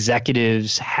 that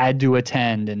executives had to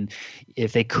attend. And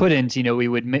if they couldn't, we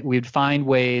would find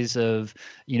ways of,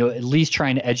 at least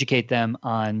trying to educate them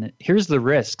on, here's the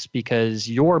risks, because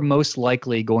you're most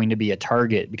likely going to be a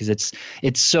target, because it's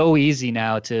so easy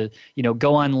now to,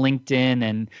 go on LinkedIn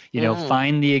and,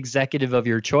 find the executive of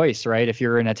your choice, right? If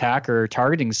you're an attacker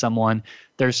targeting someone,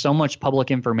 there's so much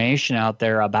public information out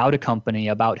there about a company,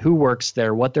 about who works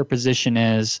there, what their position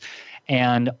is.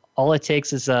 And all it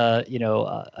takes is a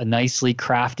nicely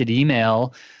crafted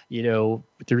email,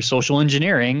 through social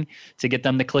engineering, to get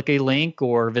them to click a link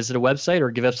or visit a website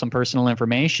or give up some personal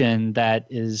information that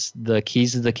is the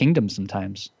keys to the kingdom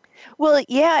sometimes. Well,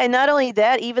 yeah, and not only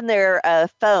that, even their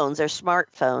phones, their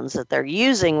smartphones that they're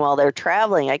using while they're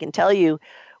traveling. I can tell you,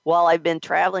 while I've been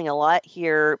traveling a lot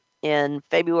here in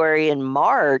February and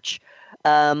March,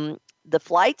 the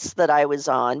flights that I was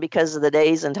on, because of the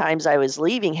days and times I was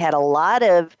leaving, had a lot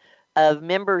of of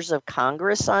members of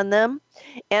Congress on them.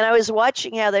 And I was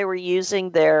watching how they were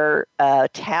using their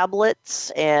tablets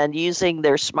and using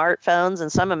their smartphones,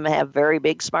 and some of them have very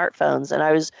big smartphones. And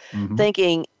I was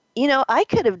thinking, I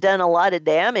could have done a lot of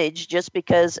damage just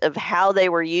because of how they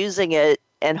were using it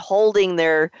and holding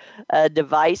their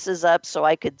devices up so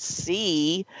I could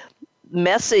see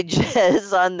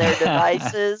messages on their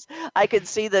devices. I could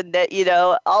see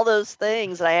all those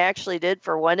things. And I actually did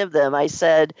for one of them. I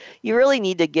said, you really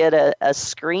need to get a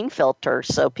screen filter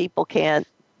so people can't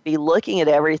be looking at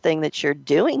everything that you're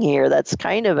doing here. That's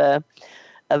kind of a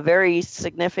very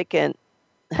significant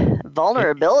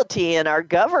vulnerability in our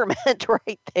government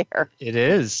right there. It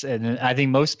is. And I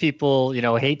think most people,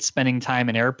 hate spending time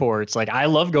in airports. Like, I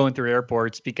love going through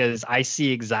airports because I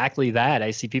see exactly that.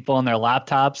 I see people on their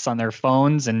laptops, on their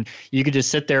phones, and you could just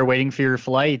sit there waiting for your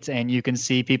flight and you can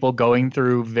see people going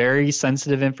through very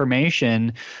sensitive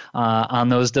information on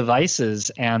those devices.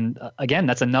 And again,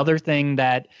 that's another thing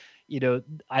that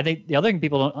I think the other thing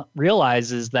people don't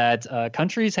realize is that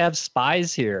countries have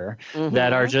spies here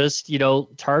that are just,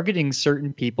 targeting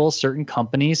certain people, certain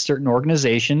companies, certain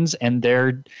organizations, and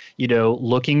they're,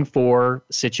 looking for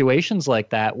situations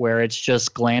like that where it's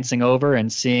just glancing over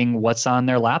and seeing what's on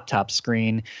their laptop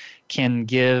screen can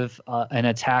give an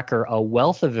attacker a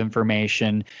wealth of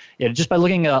information. Just by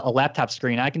looking at a laptop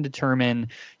screen, I can determine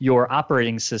your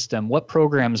operating system, what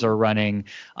programs are running,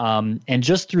 and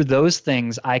just through those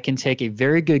things, I can take a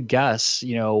very good guess,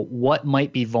 what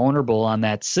might be vulnerable on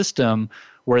that system,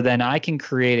 where then I can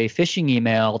create a phishing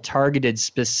email targeted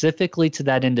specifically to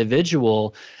that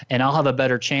individual, and I'll have a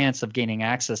better chance of gaining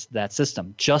access to that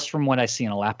system just from what I see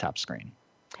on a laptop screen.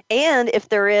 And if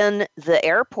they're in the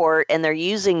airport and they're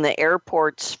using the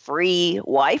airport's free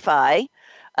Wi-Fi,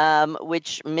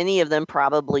 which many of them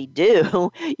probably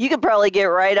do, you could probably get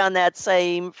right on that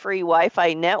same free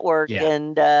Wi-Fi network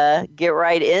and get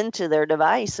right into their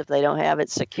device if they don't have it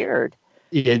secured.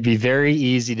 It'd be very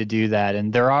easy to do that.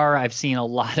 And I've seen a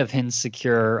lot of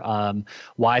insecure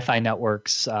Wi-Fi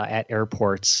networks at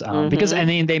airports because,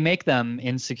 they make them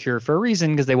insecure for a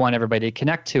reason because they want everybody to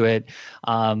connect to it.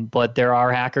 But there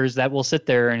are hackers that will sit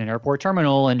there in an airport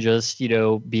terminal and just,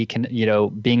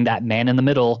 being that man in the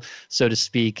middle, so to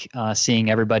speak,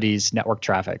 seeing everybody's network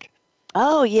traffic.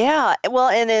 Oh, yeah. Well,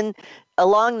 and then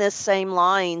along this same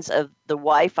lines of the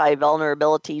Wi-Fi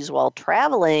vulnerabilities while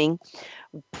traveling,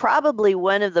 probably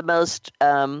one of the most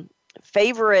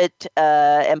favorite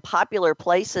and popular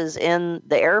places in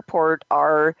the airport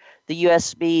are the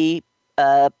USB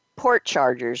port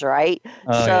chargers, right?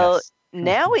 Yes.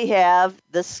 Now we have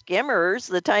the skimmers,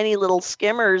 the tiny little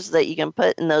skimmers that you can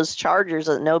put in those chargers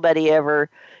that nobody ever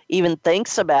even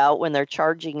thinks about when they're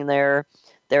charging their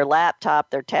laptop,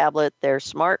 their tablet, their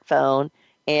smartphone.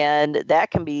 And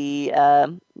that can be,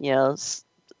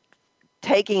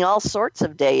 taking all sorts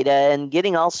of data and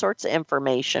getting all sorts of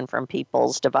information from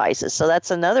people's devices. So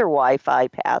that's another Wi-Fi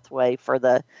pathway for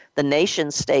the nation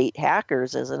state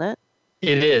hackers, isn't it?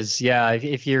 It is, yeah.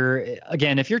 If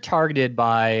you're targeted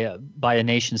by a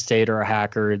nation state or a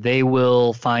hacker, they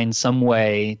will find some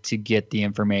way to get the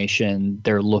information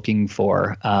they're looking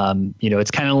for.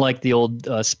 It's kind of like the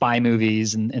old spy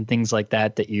movies and things like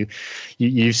that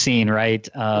you've seen, right?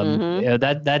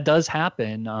 That does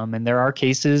happen, and there are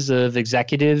cases of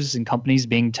executives and companies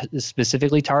being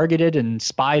specifically targeted and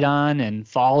spied on and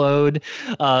followed.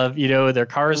 Their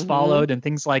cars followed and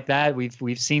things like that.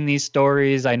 We've seen these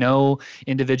stories. I know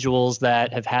individuals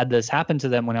that have had this happen to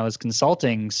them when I was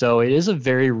consulting. So it is a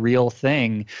very real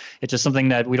thing. It's just something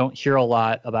that we don't hear a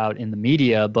lot about in the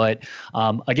media. But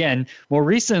again, more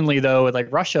recently, though, with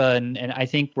like Russia, and I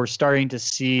think we're starting to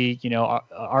see,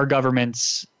 our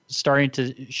governments starting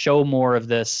to show more of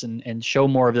this and show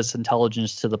more of this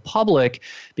intelligence to the public,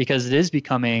 because it is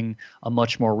becoming a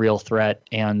much more real threat.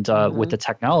 And with the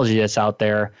technology that's out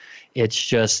there, it's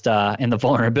just, and the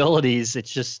vulnerabilities,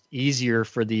 it's just easier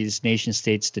for these nation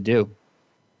states to do.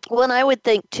 Well, and I would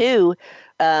think too,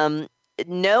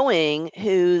 knowing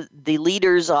who the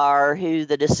leaders are, who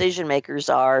the decision makers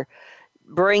are,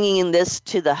 bringing this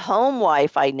to the home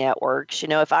Wi-Fi networks.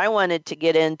 If I wanted to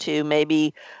get into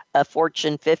maybe a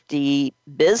Fortune 50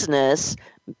 business,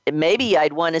 maybe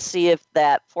I'd want to see if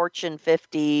that Fortune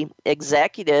 50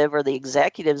 executive or the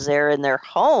executives there in their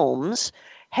homes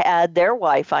had their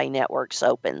Wi-Fi networks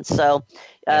open. So,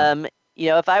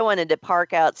 if I wanted to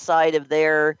park outside of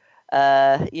their,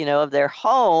 of their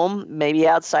home, maybe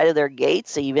outside of their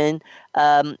gates even,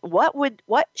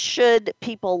 what should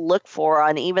people look for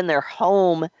on even their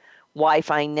home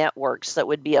Wi-Fi networks that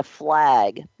would be a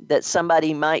flag that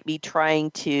somebody might be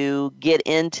trying to get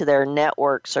into their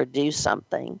networks or do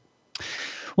something?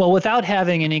 Well, without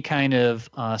having any kind of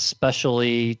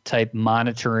specially type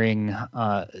monitoring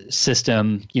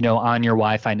system, on your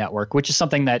Wi-Fi network, which is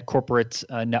something that corporate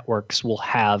networks will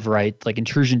have, right? Like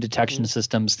intrusion detection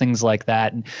systems, things like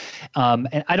that. And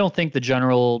I don't think the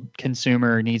general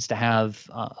consumer needs to have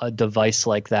a device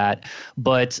like that.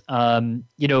 But,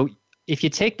 if you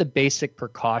take the basic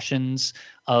precautions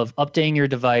of updating your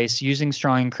device, using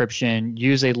strong encryption,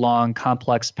 use a long,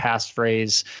 complex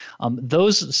passphrase,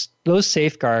 those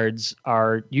safeguards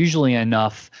are usually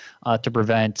enough to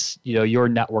prevent your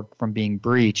network from being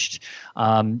breached.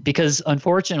 Because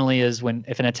unfortunately,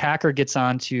 if an attacker gets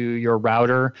onto your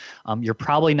router, you're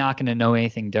probably not going to know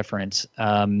anything different.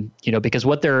 Because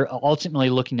what they're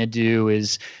ultimately looking to do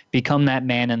is become that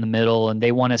man in the middle, and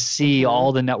they want to see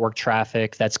all the network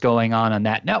traffic that's going on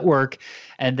that network.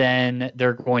 And then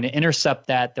they're going to intercept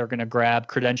that. They're going to grab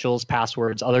credentials,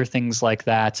 passwords, other things like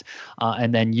that,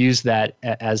 and then use that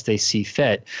as they see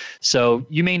fit. So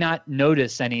you may not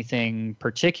notice anything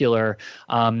particular.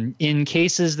 In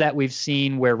cases that we've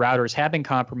seen where routers have been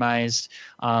compromised,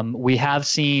 we have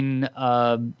seen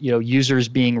users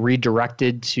being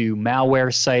redirected to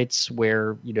malware sites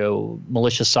where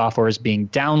malicious software is being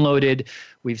downloaded.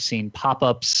 We've seen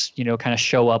pop-ups, kind of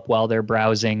show up while they're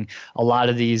browsing. A lot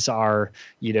of these are,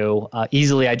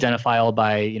 easily identifiable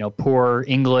by, poor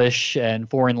English and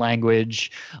foreign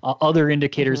language. Other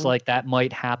indicators like that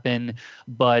might happen,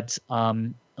 but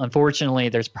unfortunately,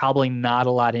 there's probably not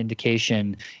a lot of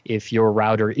indication if your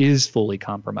router is fully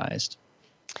compromised.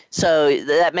 So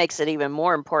that makes it even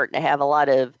more important to have a lot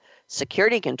of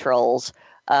security controls.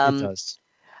 It does.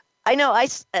 I know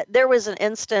there was an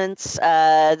instance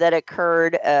that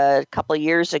occurred a couple of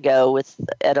years ago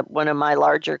at one of my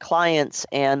larger clients,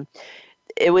 and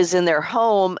it was in their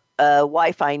home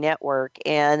Wi-Fi network,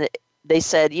 and they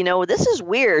said, this is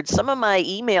weird. Some of my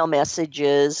email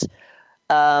messages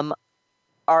are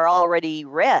already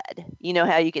read. You know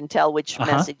how you can tell which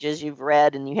messages you've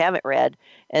read and you haven't read,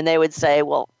 and they would say,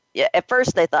 well, yeah, at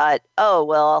first they thought, oh,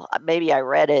 well, maybe I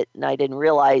read it and I didn't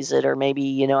realize it, or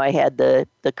maybe, I had the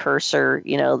cursor,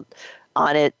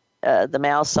 on it, the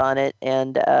mouse on it,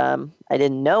 and I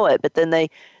didn't know it. But then they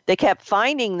kept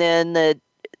finding then that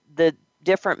the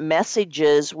different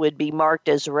messages would be marked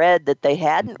as read that they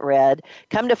hadn't read.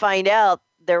 Come to find out,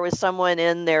 there was someone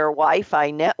in their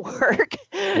Wi-Fi network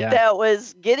that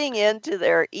was getting into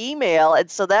their email.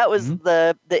 And so that was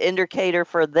the indicator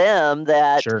for them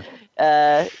that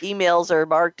emails are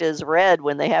marked as read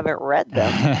when they haven't read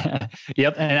them.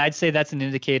 Yep. And I'd say that's an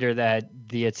indicator that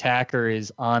the attacker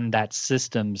is on that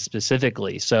system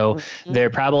specifically. So they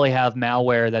probably have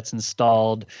malware that's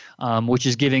installed, which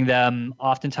is giving them,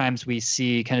 oftentimes we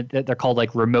see they're called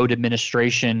like remote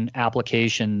administration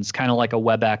applications, kind of like a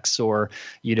WebEx or,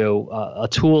 a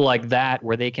tool like that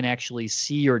where they can actually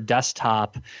see your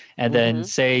desktop and then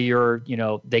say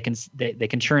they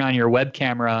can turn on your web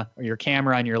camera or your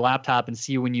camera on your laptop and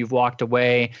see when you've walked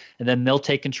away, and then they'll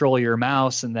take control of your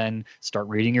mouse and then start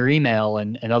reading your email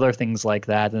and other things like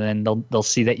that. And then they'll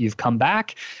see that you've come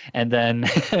back, and then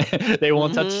they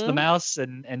won't touch the mouse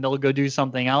and they'll go do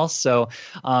something else. So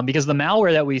because the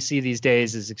malware that we see these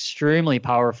days is extremely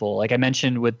powerful. Like I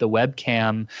mentioned with the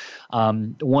webcam,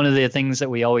 one of the things that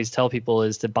we always tell people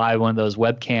is to buy one of those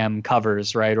webcam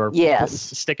covers, right? Or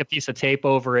stick a piece of tape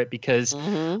over it, because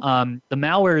the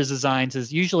malware is designed to,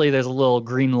 usually there's a little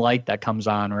green light that comes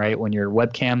on, right, when your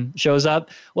webcam shows up.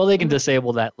 Well, they can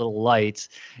disable that little light,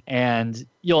 and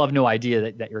you'll have no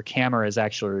idea that your camera is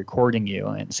actually recording you.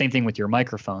 And same thing with your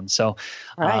microphone. So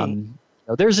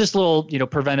there's just little,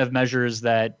 preventive measures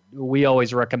that we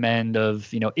always recommend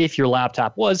of, if your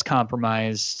laptop was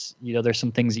compromised, there's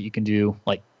some things that you can do,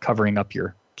 like covering up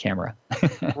your camera.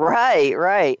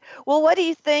 Right. Well, what do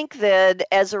you think that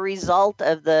as a result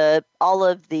of all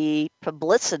of the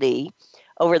publicity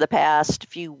over the past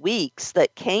few weeks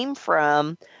that came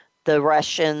from the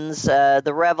Russians,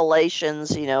 the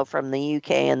revelations, from the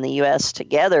UK and the US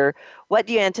together, what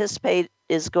do you anticipate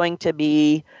is going to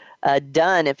be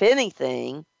done, if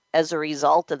anything, as a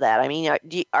result of that? I mean,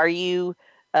 are you,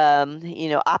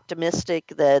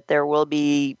 optimistic that there will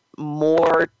be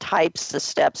more types of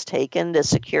steps taken to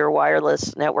secure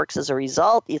wireless networks as a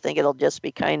result? Do you think it'll just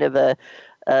be kind of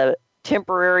a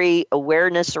temporary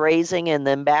awareness raising and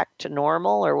then back to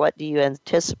normal, or what do you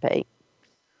anticipate?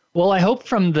 Well, I hope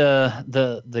from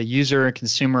the user and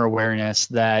consumer awareness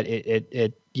that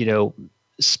it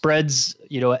spreads,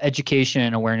 education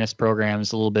and awareness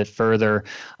programs a little bit further.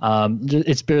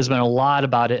 There's been a lot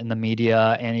about it in the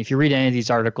media, and if you read any of these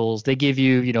articles, they give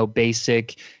you,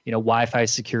 basic, Wi-Fi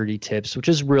security tips, which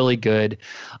is really good.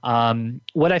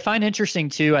 What I find interesting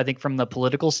too, I think from the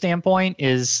political standpoint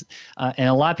is, and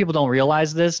a lot of people don't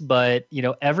realize this, but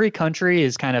every country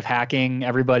is kind of hacking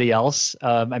everybody else.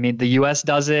 I mean, the U.S.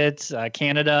 does it,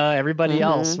 Canada, everybody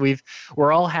else.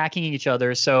 We're all hacking each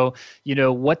other. So,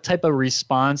 what type of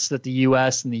response that the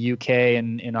U.S. and the U.K.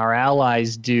 and our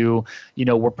allies do,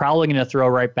 we're probably going to throw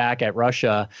right back at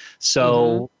Russia.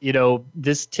 So,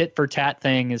 this tit for tat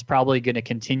thing is probably going to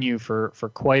continue for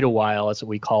quite a while. That's what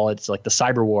we call it. It's like the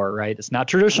cyber war, right? It's not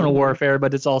traditional warfare,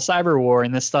 but it's all cyber war.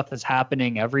 And this stuff is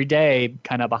happening every day,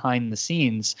 kind of behind the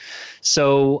scenes.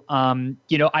 So,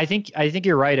 I think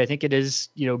you're right. I think it is,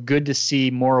 good to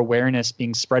see more awareness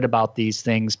being spread about these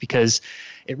things, because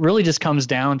it really just comes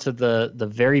down to the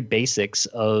very basics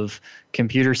of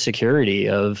computer security,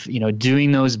 of,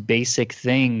 doing those basic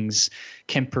things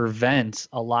can prevent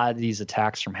a lot of these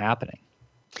attacks from happening.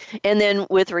 And then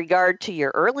with regard to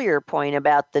your earlier point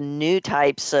about the new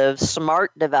types of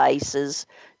smart devices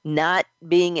not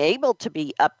being able to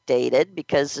be updated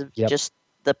because of just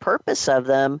the purpose of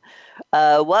them,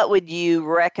 what would you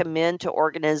recommend to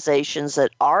organizations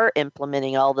that are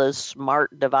implementing all those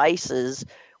smart devices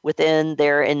within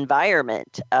their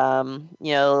environment? A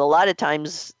lot of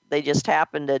times they just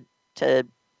happen to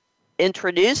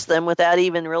introduce them without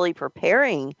even really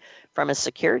preparing from a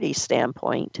security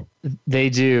standpoint. They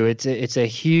do. It's a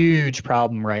huge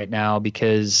problem right now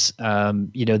because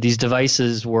these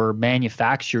devices were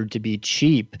manufactured to be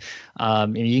cheap.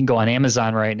 You can go on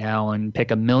Amazon right now and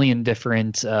pick a million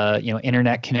different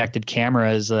internet connected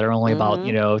cameras that are only about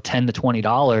 $10 to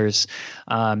 $20.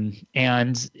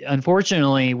 And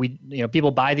unfortunately,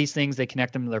 people buy these things, they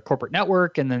connect them to their corporate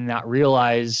network, and then not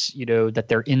realize that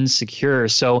they're insecure.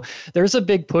 So there's a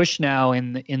big push now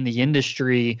in the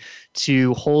industry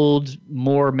to hold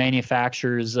more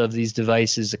manufacturers of these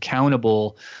devices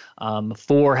accountable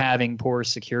for having poor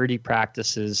security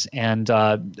practices. And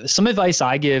some advice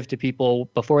I give to people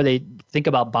before they think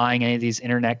about buying any of these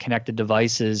internet-connected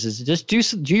devices is just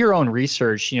do your own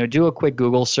research. Do a quick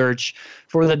Google search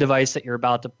for the device that you're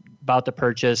about to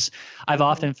purchase. I've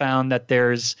often found that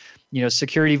there's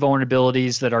security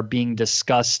vulnerabilities that are being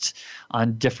discussed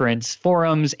on different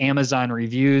forums. Amazon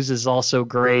reviews is also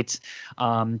great.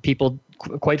 People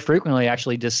quite frequently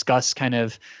actually discuss kind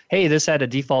of, hey, this had a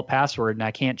default password and I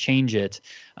can't change it.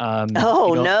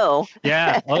 No.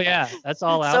 Yeah. Oh, yeah. That's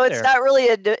all out there. So it's not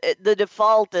really the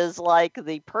default is like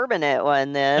the permanent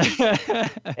one then,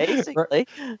 basically.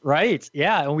 Right.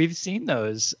 Yeah. And we've seen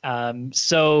those.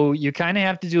 So you kind of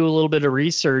have to do a little bit of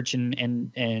research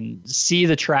and see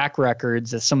the track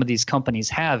records that some of these companies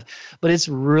have. But it's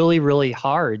really, really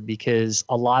hard because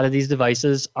a lot of these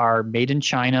devices are made in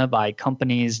China by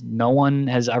companies no one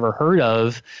has ever heard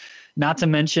of. Not to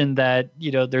mention that,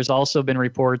 there's also been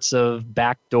reports of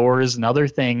backdoors and other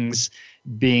things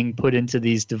being put into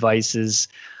these devices.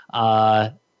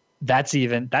 That's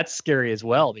scary as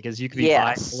well, because you could be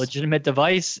buying a legitimate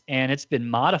device and it's been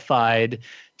modified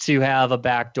to have a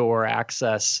backdoor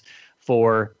access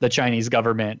for the Chinese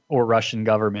government or Russian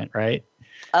government, right?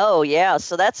 Oh, yeah.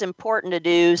 So that's important to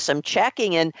do some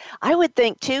checking. And I would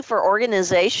think, too, for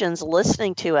organizations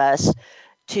listening to us,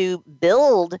 to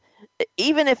build,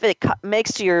 even if it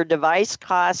makes your device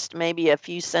cost maybe a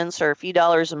few cents or a few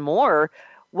dollars more,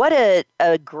 what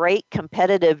a great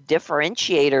competitive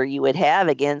differentiator you would have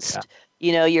against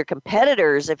your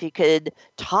competitors if you could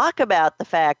talk about the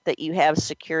fact that you have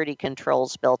security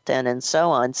controls built in and so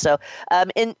on. So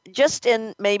in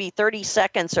maybe 30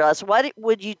 seconds or less, what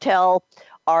would you tell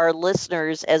our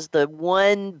listeners as the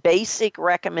one basic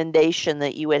recommendation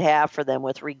that you would have for them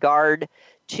with regard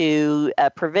to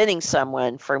preventing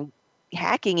someone from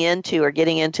hacking into or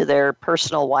getting into their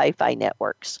personal Wi-Fi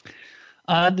networks?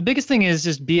 The biggest thing is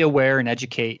just be aware and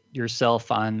educate yourself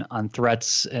on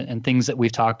threats and things that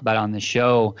we've talked about on the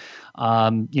show.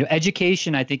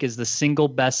 Education, I think, is the single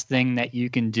best thing that you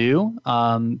can do.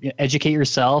 Educate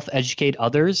yourself, educate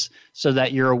others, so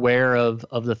that you're aware of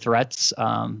the threats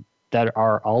that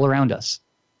are all around us.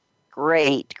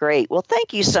 Great. Well,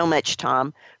 thank you so much,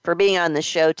 Tom, for being on the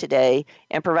show today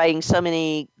and providing so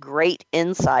many great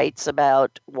insights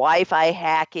about Wi-Fi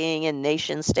hacking and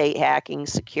nation-state hacking,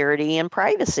 security, and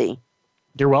privacy.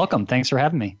 You're welcome. Thanks for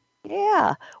having me.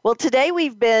 Yeah. Well, today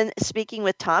we've been speaking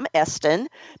with Tom Eston,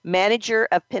 Manager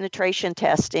of Penetration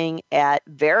Testing at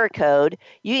Veracode.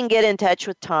 You can get in touch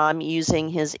with Tom using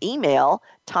his email,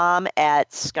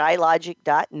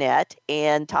 tom@skylogic.net.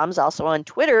 And Tom's also on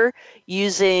Twitter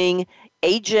using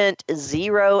Agent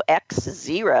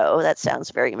 0x0. That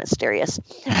sounds very mysterious.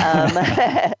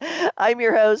 I'm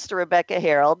your host, Rebecca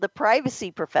Harold, the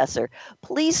Privacy Professor.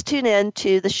 Please tune in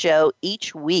to the show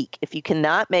each week. If you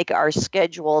cannot make our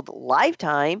scheduled live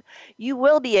time, you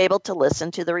will be able to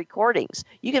listen to the recordings.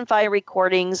 You can find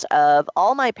recordings of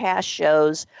all my past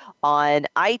shows on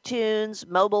iTunes,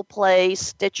 Mobile Play,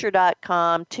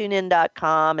 Stitcher.com,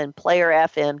 TuneIn.com, and Player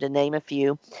FM, to name a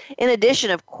few. In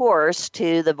addition, of course,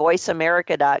 to the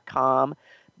VoiceAmerica.com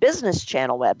business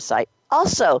channel website.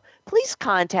 Also, please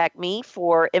contact me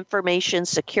for information,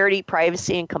 security,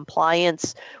 privacy, and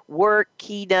compliance, work,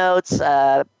 keynotes,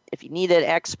 if you need an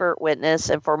expert witness,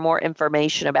 and for more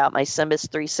information about my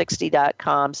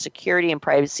Symbis360.com security and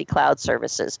privacy cloud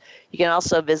services. You can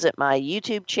also visit my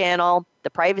YouTube channel, The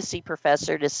Privacy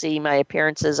Professor, to see my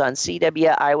appearances on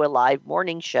CW Iowa Live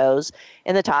morning shows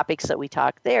and the topics that we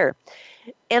talk there.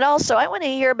 And also, I want to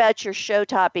hear about your show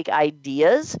topic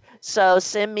ideas. So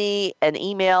send me an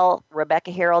email,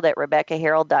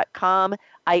 RebeccaHarold@RebeccaHarold.com.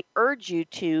 I urge you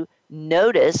to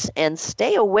notice and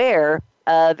stay aware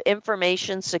of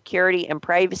information security and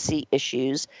privacy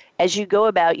issues as you go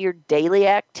about your daily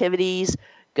activities,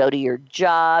 go to your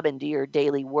job and do your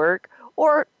daily work,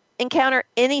 or encounter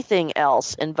anything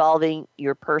else involving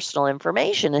your personal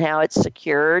information and how it's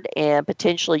secured and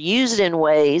potentially used in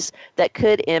ways that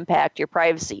could impact your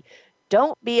privacy.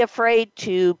 Don't be afraid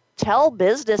to tell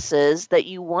businesses that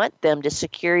you want them to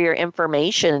secure your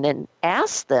information and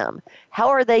ask them, how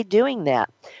are they doing that?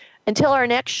 Until our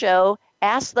next show,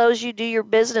 ask those you do your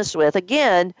business with.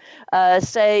 Again,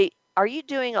 say, are you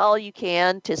doing all you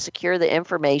can to secure the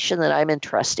information that I'm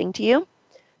entrusting to you?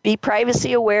 Be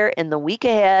privacy aware in the week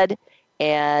ahead,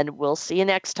 and we'll see you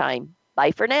next time.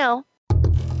 Bye for now.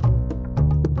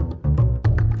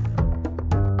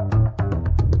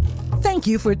 Thank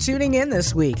you for tuning in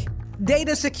this week.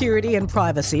 Data Security and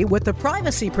Privacy with the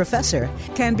Privacy Professor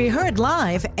can be heard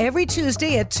live every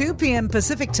Tuesday at 2 p.m.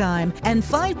 Pacific Time and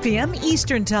 5 p.m.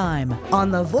 Eastern Time on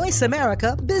the Voice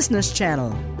America Business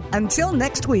Channel. Until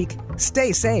next week,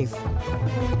 stay safe.